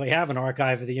don't really have an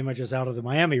archive of the images out of the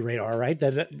Miami radar, right?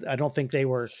 That I don't think they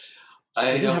were.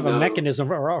 They didn't have a mechanism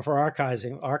for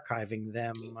archiving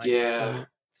them. I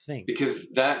think because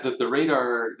the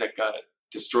radar that got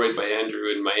destroyed by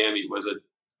Andrew in Miami was a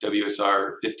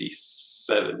WSR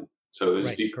 57, so it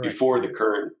was before the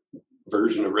current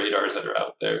version of radars that are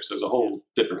out there. So it was a whole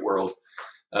different world.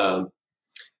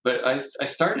 But I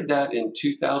started that in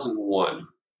 2001,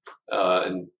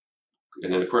 and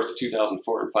then of course the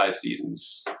 2004 and 5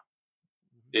 seasons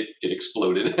it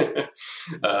exploded.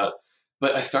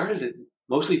 But I started it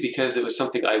mostly because it was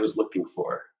something I was looking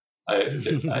for.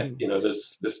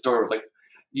 This storm, like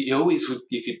you always would,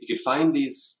 you could find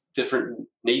these different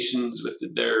nations with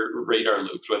their radar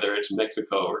loops, whether it's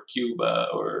Mexico or Cuba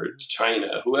or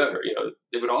China, whoever,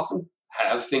 they would often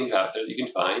have things out there that you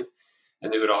can find,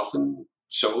 and they would often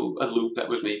show a loop that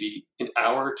was maybe an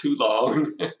hour or too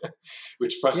long,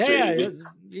 which frustrated me.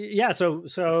 Yeah.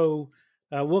 So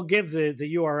we'll give the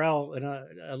URL in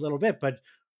a little bit, but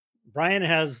Brian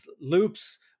has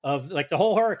loops of like the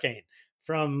whole hurricane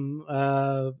from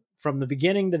the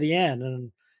beginning to the end,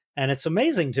 and it's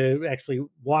amazing to actually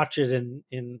watch it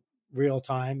in real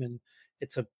time, and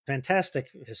it's a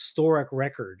fantastic historic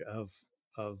record of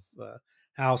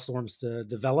how storms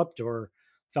developed or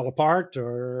fell apart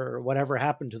or whatever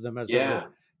happened to them as they were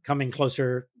coming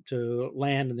closer to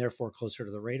land and therefore closer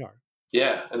to the radar.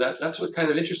 Yeah, and that's what kind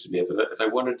of interested me as I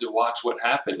wanted to watch what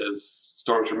happened as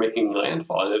storms were making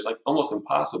landfall. And it was like almost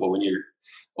impossible when you're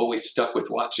always stuck with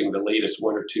watching the latest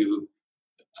 1 or 2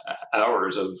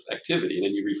 hours of activity, and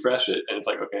then you refresh it, and it's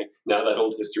like, okay, now that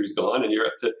old history's gone, and you're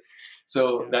up to.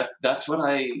 So that's what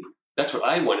I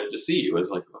wanted to see, was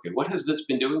like, okay, what has this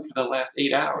been doing for the last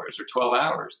 8 hours or 12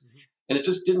 hours? Mm-hmm. And it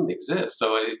just didn't exist.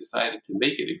 So I decided to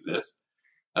make it exist.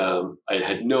 I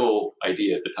had no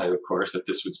idea at the time, of course, that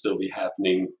this would still be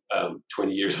happening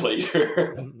 20 years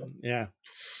later. Yeah,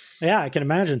 I can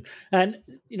imagine. And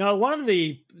one of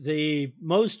the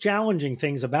most challenging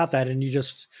things about that, and you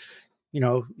just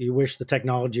you wish the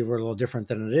technology were a little different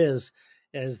than it is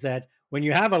that when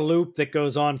you have a loop that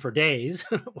goes on for days,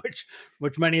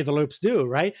 which many of the loops do,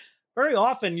 right? Very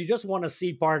often you just want to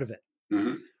see part of it.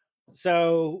 Mm-hmm.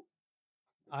 So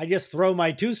I just throw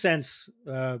my 2 cents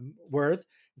worth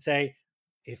and say,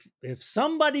 if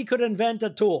somebody could invent a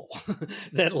tool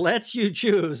that lets you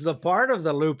choose the part of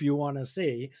the loop you want to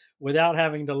see without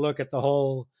having to look at the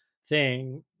whole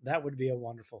thing, that would be a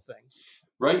wonderful thing.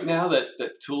 Right now, that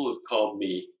tool is called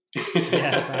me.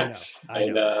 Yes,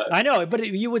 I know. But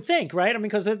you would think, right? I mean,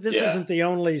 because this isn't the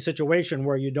only situation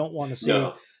where you don't want to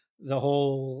see the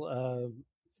whole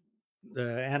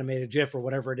the animated GIF or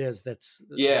whatever it is. I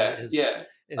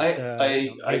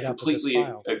completely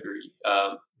agree.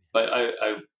 But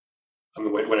I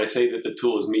mean, when I say that the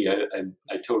tool is me,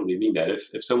 I totally mean that.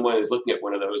 If someone is looking at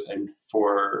one of those, and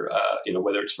for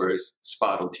whether it's for a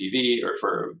spot on TV or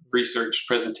for a research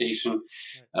presentation,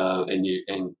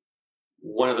 and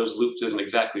one of those loops isn't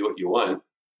exactly what you want,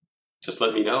 just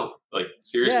let me know. Like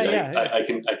seriously, I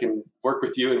can work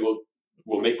with you, and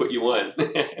we'll make what you want.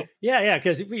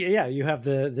 Because you have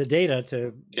the data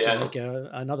to make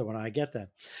another one. I get that.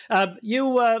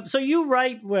 So you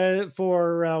write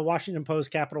for Washington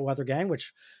Post Capital Weather Gang,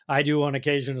 which I do on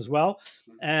occasion as well,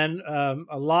 and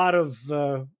a lot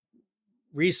of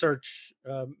research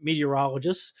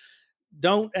meteorologists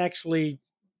don't actually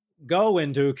go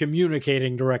into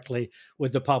communicating directly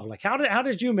with the public. How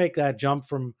did you make that jump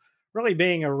from really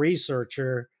being a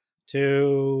researcher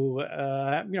to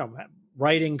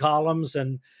writing columns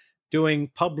and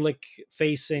doing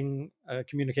public-facing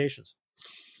communications?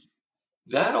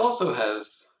 That also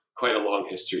has quite a long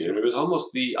history, and it was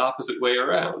almost the opposite way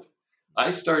around. I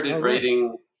started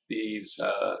writing these,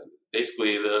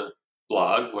 basically the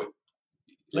blog.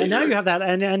 And now you have that,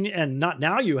 and not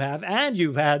now you have, and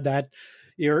you've had that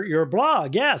your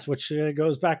blog, yes, which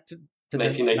goes back to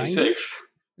 1996.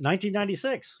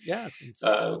 1996, yes.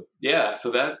 So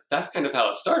that's kind of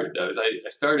how it started. Though, I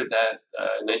started that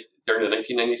during the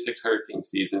 1996 hurricane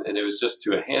season, and it was just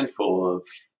to a handful of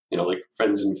like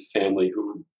friends and family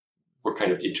who were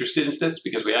kind of interested in this,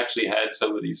 because we actually had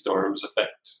some of these storms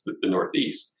affect the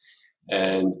Northeast,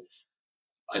 and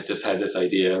I just had this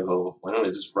idea of, why don't I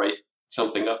just write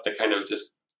something up that kind of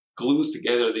just glues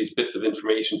together these bits of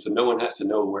information, so no one has to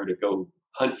know where to go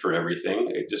hunt for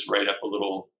everything. I just write up a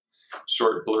little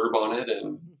short blurb on it,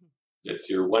 and it's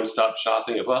your one-stop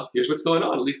shopping of, well, here's what's going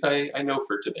on. At least I know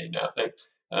for today now.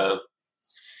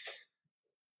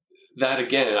 That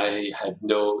again, I had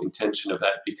no intention of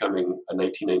that becoming a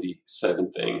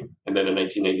 1997 thing and then a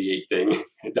 1998 thing. ...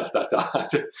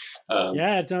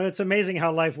 It's amazing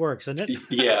how life works, isn't it?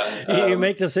 Yeah, you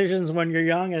make decisions when you're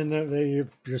young, and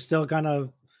you're still kind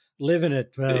of living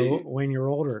it when you're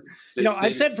older.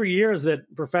 I've said for years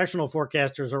that professional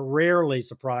forecasters are rarely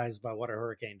surprised by what a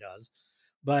hurricane does,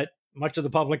 but much of the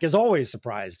public is always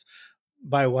surprised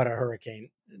by what a hurricane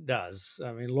does.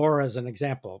 I mean, Laura is an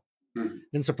example.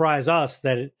 Didn't surprise us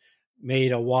that it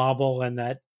made a wobble and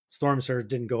that storm surge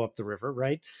didn't go up the river,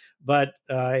 right? But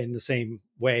in the same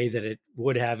way that it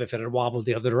would have if it had wobbled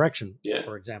the other direction,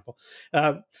 for example.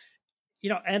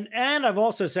 And I've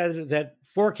also said that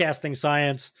forecasting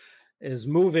science is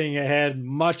moving ahead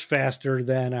much faster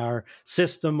than our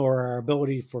system or our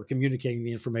ability for communicating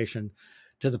the information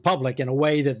to the public in a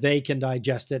way that they can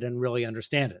digest it and really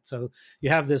understand it. So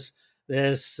you have this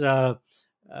significant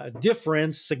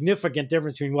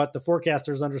difference between what the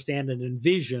forecasters understand and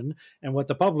envision and what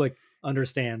the public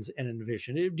understands and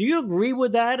envision. Do you agree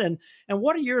with that? And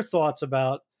what are your thoughts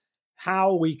about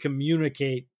how we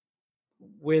communicate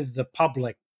with the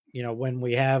public, when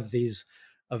we have these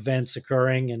events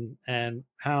occurring, and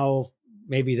how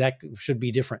maybe that should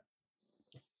be different?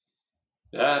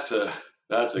 That's a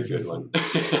good one.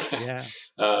 Yeah.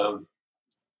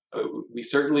 We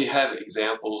certainly have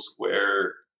examples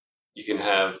where you can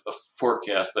have a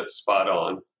forecast that's spot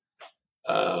on.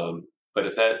 But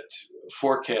if that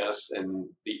forecast and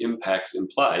the impacts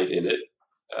implied in it,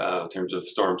 in terms of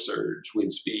storm surge,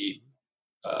 wind speed,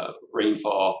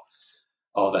 rainfall,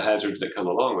 all the hazards that come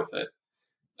along with it,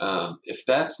 if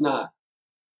that's not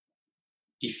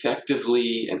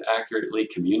effectively and accurately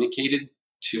communicated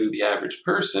to the average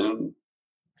person,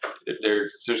 there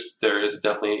is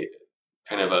definitely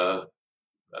kind of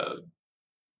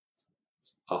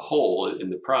a hole in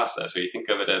the process. Or you think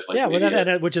of it as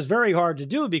like which is very hard to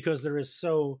do because there's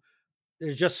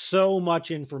just so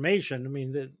much information. I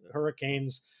mean, the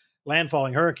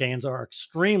landfalling hurricanes are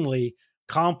extremely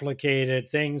complicated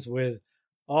things with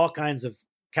all kinds of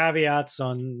caveats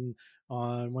on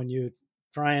when you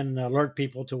try and alert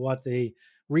people to what the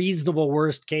reasonable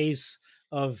worst case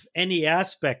of any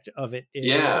aspect of it is.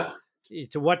 Yeah.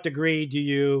 To what degree do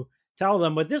you tell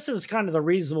them, but this is kind of the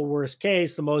reasonable worst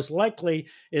case. The most likely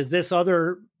is this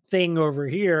other thing over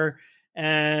here.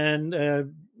 And,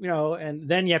 and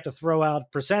then you have to throw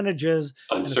out percentages.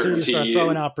 Uncertainty. And as soon as you start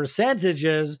throwing out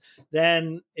percentages,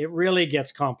 then it really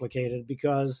gets complicated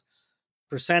because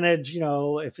percentage,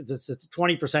 if it's a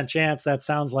 20% chance, that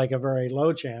sounds like a very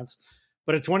low chance.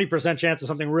 But a 20% chance of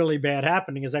something really bad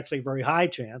happening is actually a very high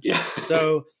chance. Yeah.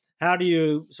 So how do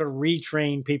you sort of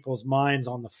retrain people's minds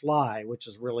on the fly, which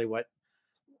is really what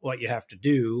you have to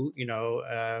do,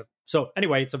 So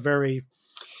anyway, it's almost a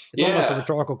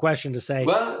rhetorical question to say,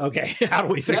 okay, how do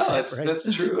we fix it? Right?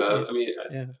 That's true. I mean,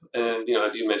 and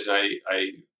as you mentioned, I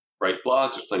write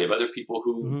blogs. There's plenty of other people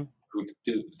who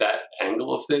do that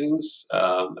angle of things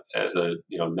as a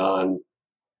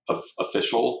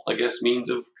non-official, I guess, means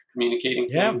of communicating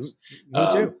things.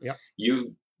 Me too. Yeah.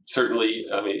 You certainly,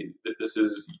 I mean, this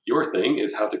is your thing,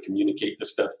 is how to communicate the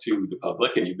stuff to the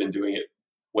public, and you've been doing it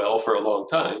well for a long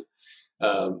time.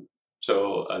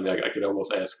 So, I mean, I could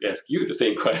almost ask you the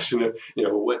same question of,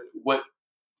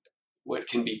 what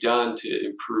can be done to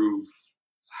improve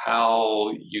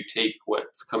how you take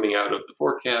what's coming out of the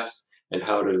forecast and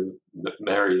how to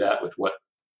marry that with what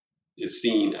is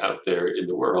seen out there in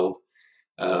the world.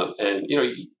 And,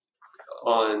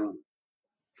 on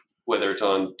whether it's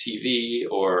on TV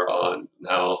or on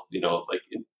now,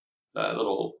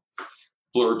 little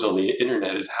blurbs on the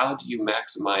internet, is how do you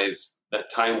maximize that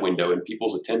time window and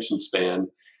people's attention span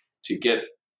to get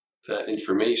that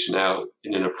information out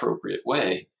in an appropriate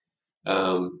way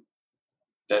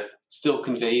that still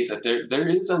conveys that there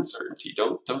is uncertainty.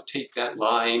 Don't take that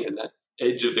line and that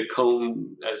edge of the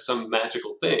cone as some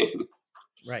magical thing.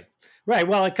 Right.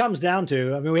 Well, it comes down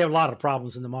to, we have a lot of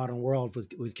problems in the modern world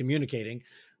with communicating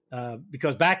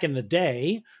because back in the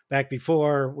day, back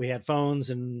before we had phones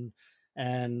and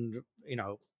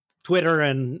Twitter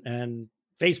and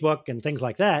Facebook and things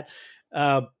like that,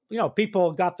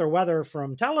 people got their weather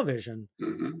from television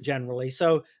generally.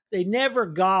 So they never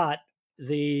got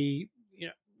the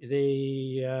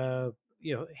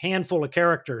handful of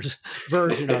characters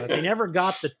version of it. They never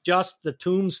got just the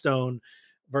tombstone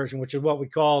version, which is what we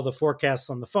call the forecasts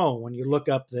on the phone. When you look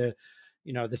up the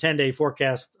 10-day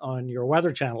forecast on your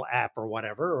Weather Channel app or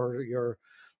whatever, or your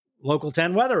local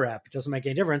 10 weather app, it doesn't make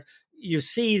any difference. You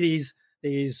see these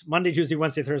Monday, Tuesday,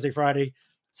 Wednesday, Thursday, Friday,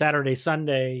 Saturday,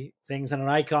 Sunday things and an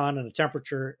icon and a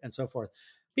temperature and so forth.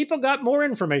 People got more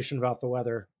information about the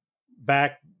weather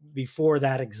back before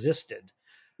that existed,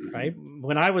 right?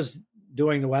 When I was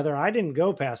doing the weather, I didn't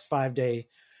go past 5-day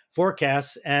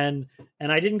forecasts and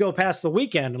I didn't go past the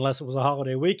weekend unless it was a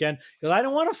holiday weekend because I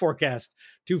didn't want to forecast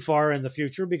too far in the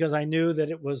future because I knew that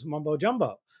it was mumbo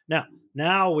jumbo.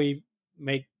 Now we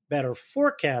make better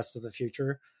forecasts of the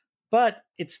future, but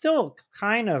it's still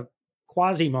kind of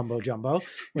quasi mumbo jumbo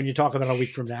when you talk about a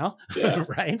week from now,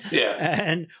 right?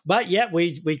 Yeah. But yet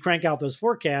we crank out those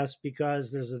forecasts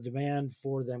because there's a demand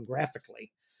for them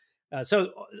graphically.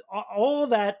 So all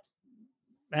that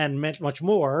and much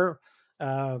more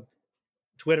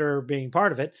Twitter being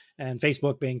part of it and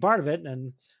Facebook being part of it,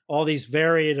 and all these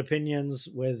varied opinions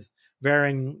with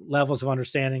varying levels of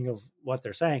understanding of what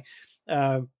they're saying.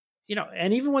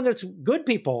 And even when there's good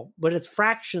people, but it's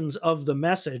fractions of the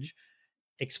message,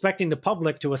 expecting the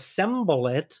public to assemble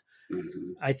it,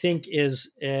 I think is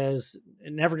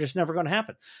never going to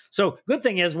happen. So good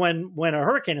thing is when a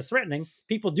hurricane is threatening,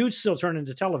 people do still turn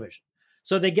into television.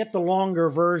 So they get the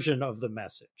longer version of the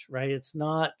message, right? It's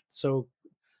not so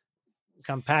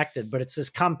compacted, but it's this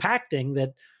compacting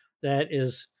that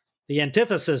is the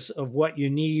antithesis of what you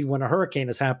need when a hurricane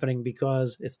is happening,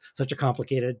 because it's such a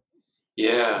complicated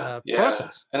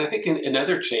process. And I think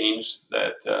another change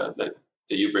that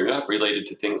you bring up related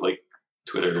to things like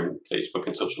Twitter and Facebook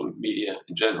and social media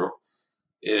in general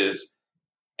is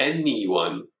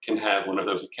anyone can have one of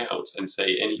those accounts and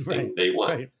say anything they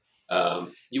want.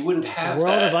 You wouldn't have a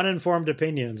world that. Of uninformed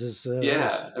opinions is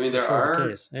I mean, there are the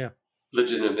case.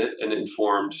 Legitimate and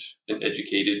informed and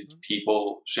educated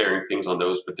people sharing things on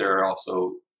those, but there are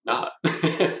also not.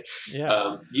 You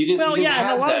didn't have and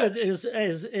a lot of it is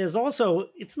also,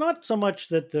 it's not so much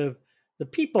that the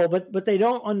people, but they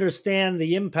don't understand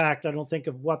the impact, I don't think,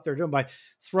 of what they're doing by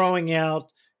throwing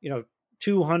out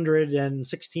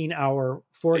 216-hour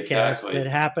forecasts that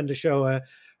happen to show a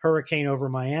hurricane over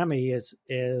Miami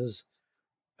is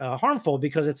harmful,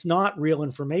 because it's not real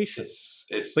information.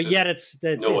 But yet it's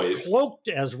cloaked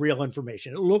as real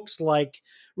information. It looks like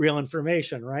real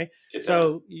information, right?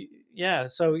 So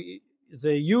the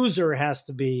user has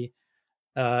to be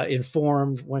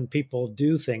informed when people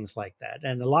do things like that,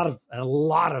 and a lot of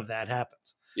that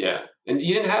happens. Yeah, and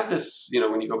you didn't have this,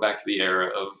 when you go back to the era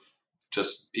of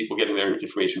just people getting their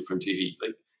information from TV,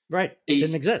 it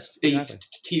didn't exist. Exactly. A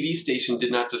TV station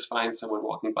did not just find someone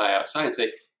walking by outside and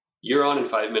say, "You're on in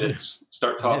 5 minutes.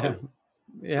 Start talking."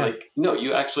 No,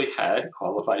 you actually had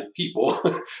qualified people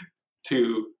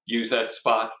to use that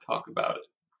spot to talk about it.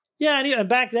 Yeah, and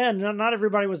back then, not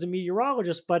everybody was a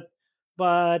meteorologist, but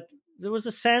there was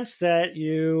a sense that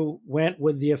you went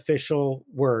with the official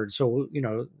word. So,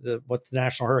 what the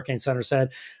National Hurricane Center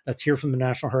said, let's hear from the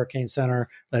National Hurricane Center.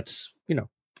 Let's,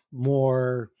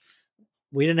 more.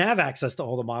 We didn't have access to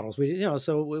all the models.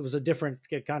 So it was a different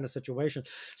kind of situation.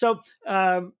 So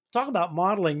talk about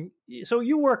modeling. So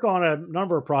you work on a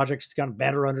number of projects to kind of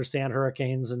better understand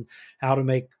hurricanes and how to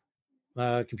make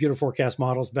computer forecast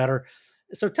models better.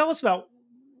 So tell us about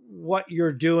what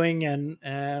you're doing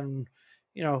and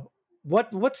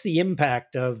what's the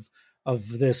impact of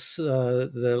this,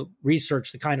 the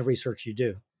research, the kind of research you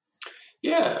do?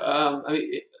 I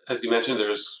mean, as you mentioned,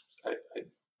 I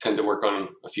tend to work on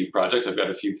a few projects. I've got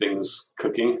a few things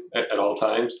cooking at all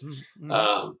times. Mm-hmm.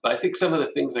 But I think some of the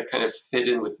things that kind of fit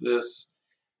in with this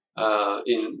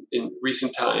in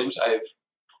recent times,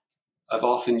 I've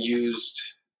often used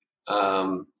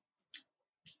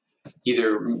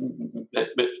either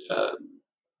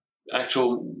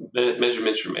actual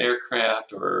measurements from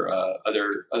aircraft or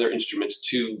other instruments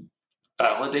to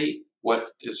validate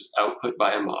what is output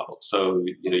by a model. So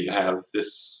you have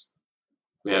this.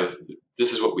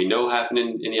 This is what we know happened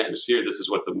in the atmosphere. This is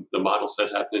what the model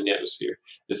said happened in the atmosphere.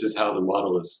 This is how the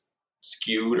model is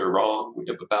skewed or wrong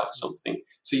about something.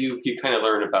 So you kind of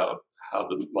learn about how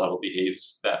the model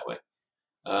behaves that way.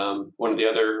 One of the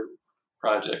other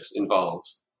projects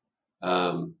involves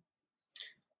how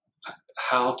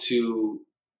to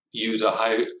use a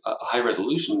high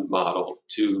resolution model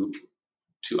to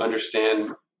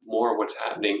understand more what's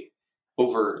happening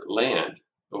over land,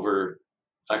 over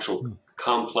actual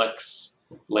complex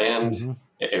land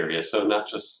areas. So not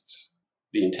just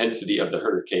the intensity of the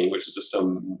hurricane, which is just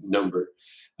some number,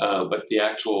 but the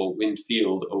actual wind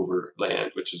field over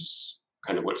land, which is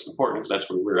kind of what's important, because that's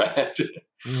where we're at.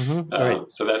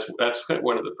 So that's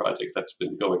one of the projects that's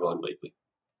been going on lately.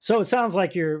 So it sounds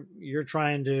like you're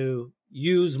trying to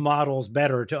use models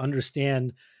better to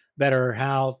understand better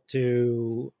how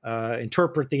to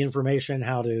interpret the information,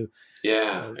 how to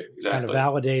kind of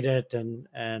validate it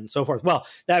and so forth. Well,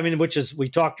 which is, we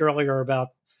talked earlier about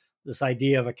this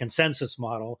idea of a consensus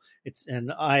model.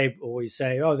 And I always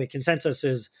say, the consensus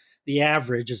is the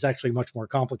average. Is actually much more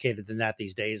complicated than that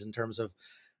these days in terms of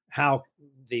how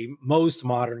the most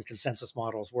modern consensus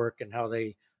models work and how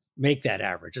they make that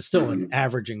average. It's still an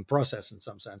averaging process in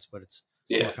some sense, but it's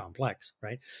more complex,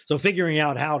 right? So figuring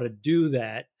out how to do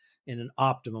that in an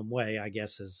optimum way, I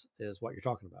guess, is what you're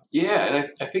talking about. Yeah,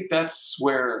 and I think that's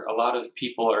where a lot of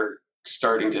people are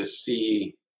starting to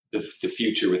see the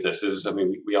future with this.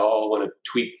 We all want to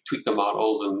tweak the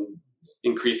models and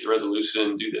increase the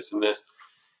resolution, do this and this,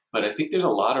 but I think there's a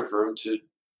lot of room to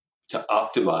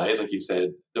optimize, like you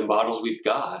said, the models we've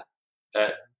got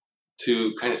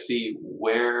to kind of see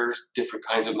where different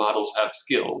kinds of models have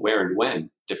skill, where and when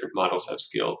different models have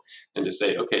skill, and to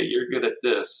say, okay, you're good at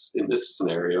this in this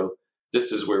scenario.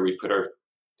 This is where we put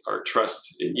our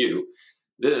trust in you.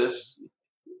 This,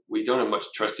 we don't have much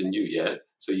trust in you yet,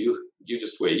 so you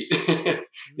just wait.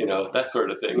 That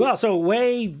sort of thing. Well, so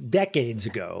way decades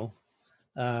ago,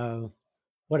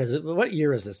 what is it? What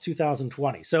year is this?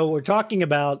 2020. So we're talking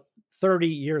about 30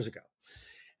 years ago.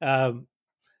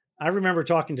 I remember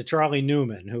talking to Charlie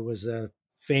Newman, who was a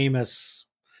famous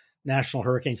National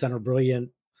Hurricane Center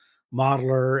brilliant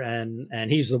modeler,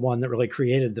 and he's the one that really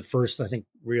created the first, I think,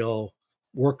 real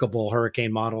workable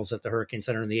hurricane models at the Hurricane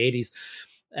Center in the 80s.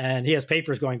 And he has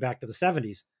papers going back to the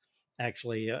 70s,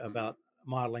 actually, about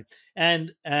modeling.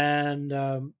 And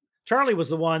Charlie was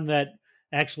the one that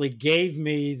actually gave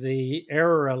me the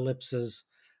error ellipses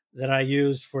that I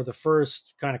used for the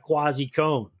first kind of quasi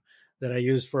cone that I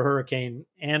used for Hurricane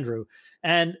Andrew.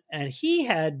 And he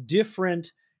had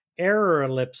different error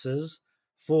ellipses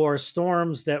for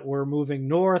storms that were moving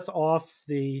north off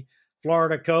the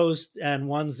Florida coast and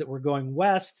ones that were going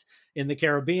west in the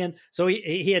Caribbean. So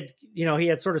he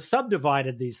had sort of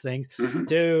subdivided these things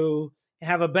to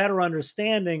have a better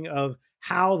understanding of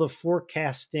how the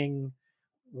forecasting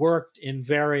worked in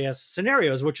various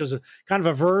scenarios, which is a kind of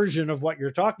a version of what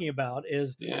you're talking about.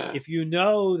 Is if you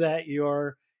know that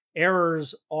your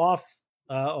errors off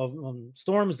of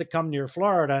storms that come near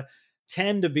Florida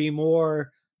tend to be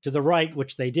more to the right,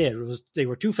 which they did. They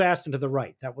were too fast and to the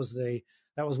right. That was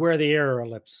where the error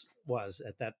ellipse was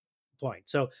at that point.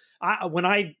 So when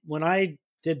I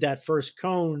did that first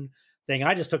cone thing,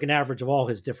 I just took an average of all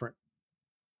his different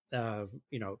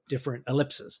different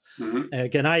ellipses.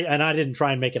 And I didn't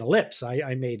try and make an ellipse.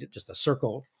 I made just a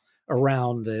circle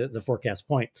around the forecast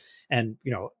point, and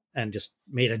just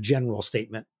made a general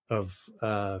statement of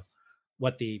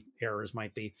what the errors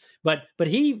might be. But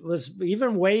he was,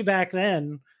 even way back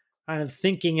then, kind of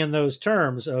thinking in those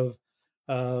terms of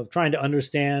trying to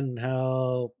understand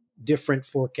how different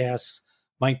forecasts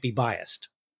might be biased.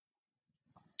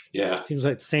 Yeah. Seems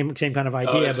like the same kind of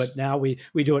idea, but now we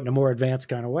do it in a more advanced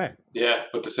kind of way. Yeah,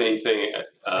 but the same thing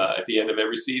at the end of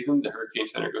every season, the Hurricane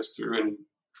Center goes through and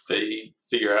they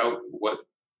figure out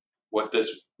what this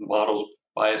model's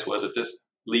bias was at this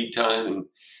lead time and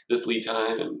this lead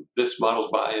time and this model's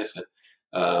bias.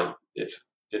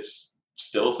 It's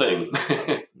still a thing.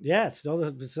 Yeah, it's still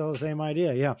the same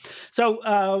idea. Yeah.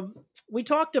 So we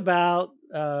talked about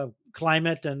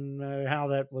climate and how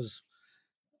that was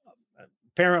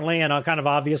apparently and kind of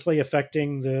obviously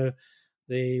affecting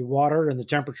the water and the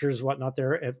temperatures, whatnot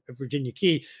there at Virginia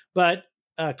Key. But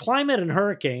climate and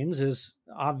hurricanes is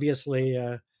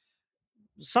obviously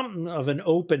something of an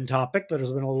open topic.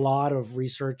 There's been a lot of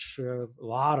research, a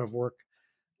lot of work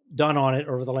done on it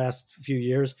over the last few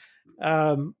years.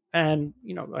 And,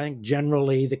 I think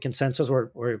generally the consensus,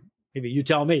 or maybe you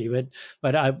tell me,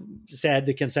 but I've said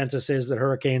the consensus is that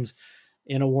hurricanes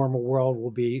in a warmer world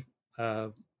will be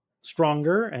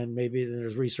stronger, and maybe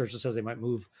there's research that says they might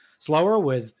move slower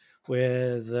with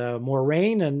more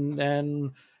rain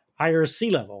and higher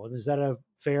sea level. Is that a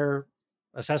fair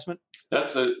assessment?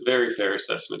 That's a very fair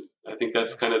assessment. I think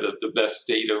that's kind of the best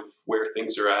state of where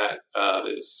things are at.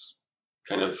 Is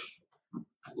kind of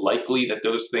likely that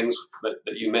those things that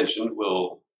you mentioned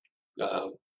will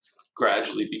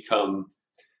gradually become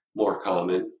more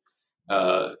common.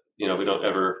 We don't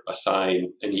ever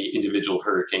assign any individual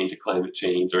hurricane to climate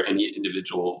change or any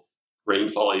individual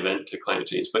rainfall event to climate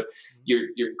change, but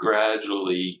you're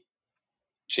gradually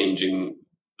changing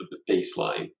the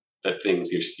baseline. That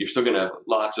things you're still going to have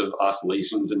lots of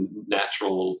oscillations and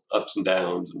natural ups and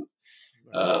downs and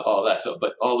all that stuff,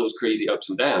 but all those crazy ups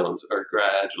and downs are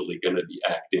gradually going to be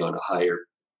acting on a higher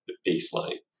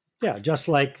baseline. Yeah, just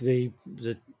like the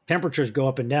temperatures go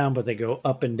up and down, but they go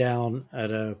up and down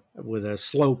with a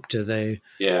slope to the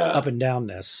up and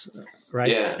downness, right?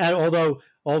 Yeah. And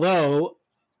although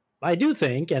I do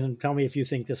think, and tell me if you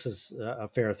think this is a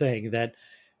fair thing, that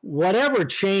whatever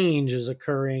change is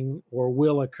occurring or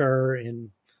will occur in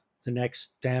the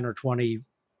next 10 or 20,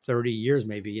 30 years,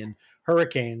 maybe in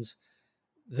hurricanes,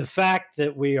 the fact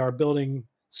that we are building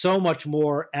so much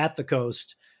more at the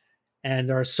coast and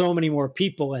there are so many more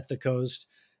people at the coast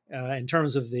in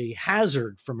terms of the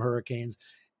hazard from hurricanes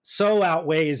so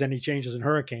outweighs any changes in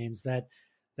hurricanes that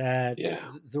the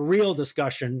real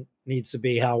discussion needs to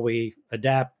be how we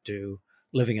adapt to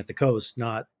living at the coast,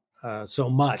 not so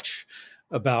much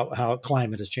about how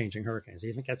climate is changing hurricanes. Do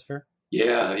you think that's fair?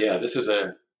 Yeah. This is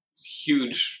a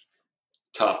huge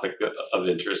topic of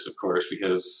interest, of course,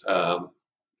 because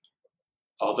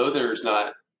although there's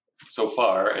not so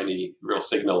far any real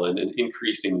signal in an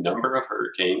increasing number of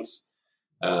hurricanes.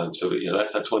 So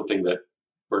that's one thing that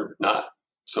we're not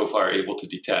so far able to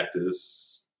detect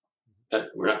is that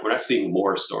we're not seeing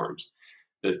more storms.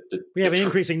 We have an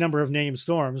increasing number of named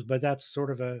storms, but that's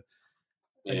sort of a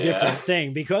different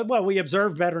thing because, well, we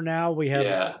observe better now. We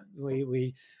have,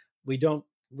 we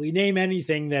name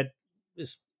anything that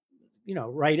is,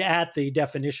 right at the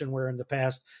definition, where in the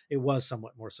past it was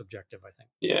somewhat more subjective, I think.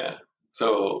 Yeah.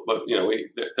 So, but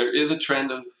there is a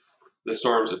trend of the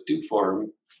storms that do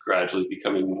form gradually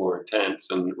becoming more intense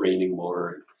and raining more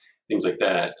and things like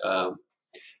that.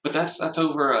 But that's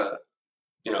over a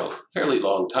fairly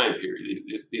long time period.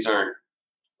 These aren't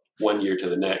 1 year to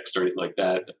the next or anything like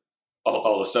that.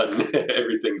 All of a sudden,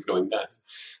 everything's going nuts.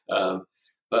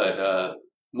 But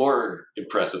more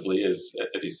impressively, as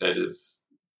you said, is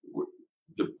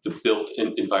the built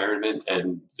environment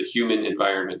and the human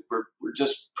environment. We're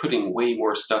just putting way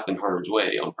more stuff in harm's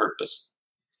way on purpose.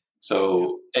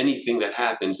 So anything that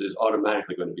happens is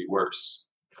automatically going to be worse.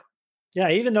 Yeah,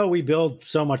 even though we build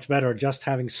so much better, just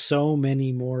having so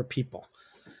many more people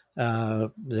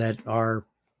that are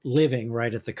living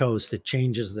right at the coast, it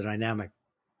changes the dynamic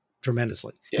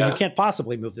tremendously. Because you can't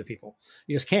possibly move the people.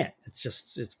 You just can't.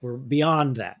 We're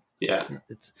beyond that. Yeah,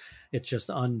 it's just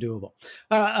undoable.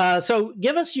 So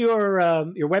give us your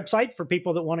website for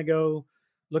people that want to go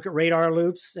look at radar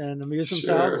loops and amuse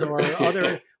themselves,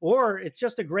 or it's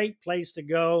just a great place to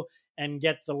go and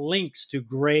get the links to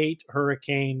great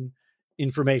hurricane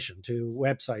information, to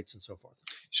websites and so forth.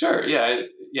 Sure. Yeah.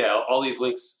 All these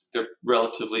links, they're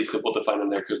relatively simple to find on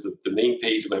there because the main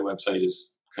page of my website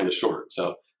is kind of short.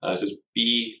 So it says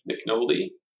B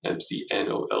McNoldy,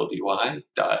 McNoldy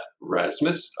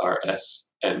 .Rasmus,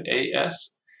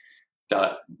 RSMAS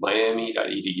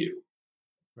 .miami.edu.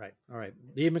 Right. All right.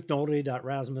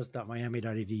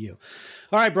 bmcnoldy.rasmus.miami.edu.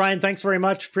 All right, Brian, thanks very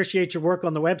much. Appreciate your work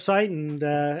on the website and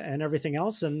everything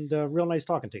else. And real nice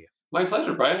talking to you. My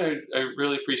pleasure, Brian. I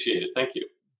really appreciate it. Thank you.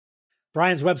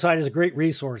 Brian's website is a great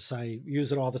resource. I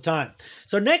use it all the time.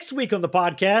 So next week on the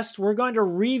podcast, we're going to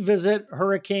revisit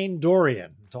Hurricane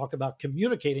Dorian, talk about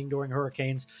communicating during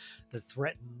hurricanes that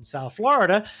threaten South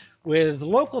Florida with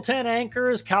Local 10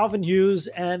 anchors Calvin Hughes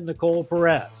and Nicole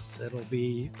Perez. It'll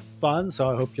be fun,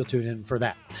 so I hope you'll tune in for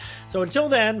that. So until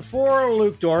then, for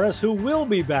Luke Doris, who will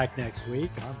be back next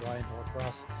week, I'm Brian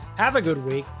Norcross. Have a good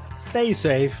week. Stay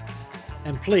safe.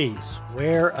 And please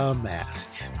wear a mask.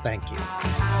 Thank you.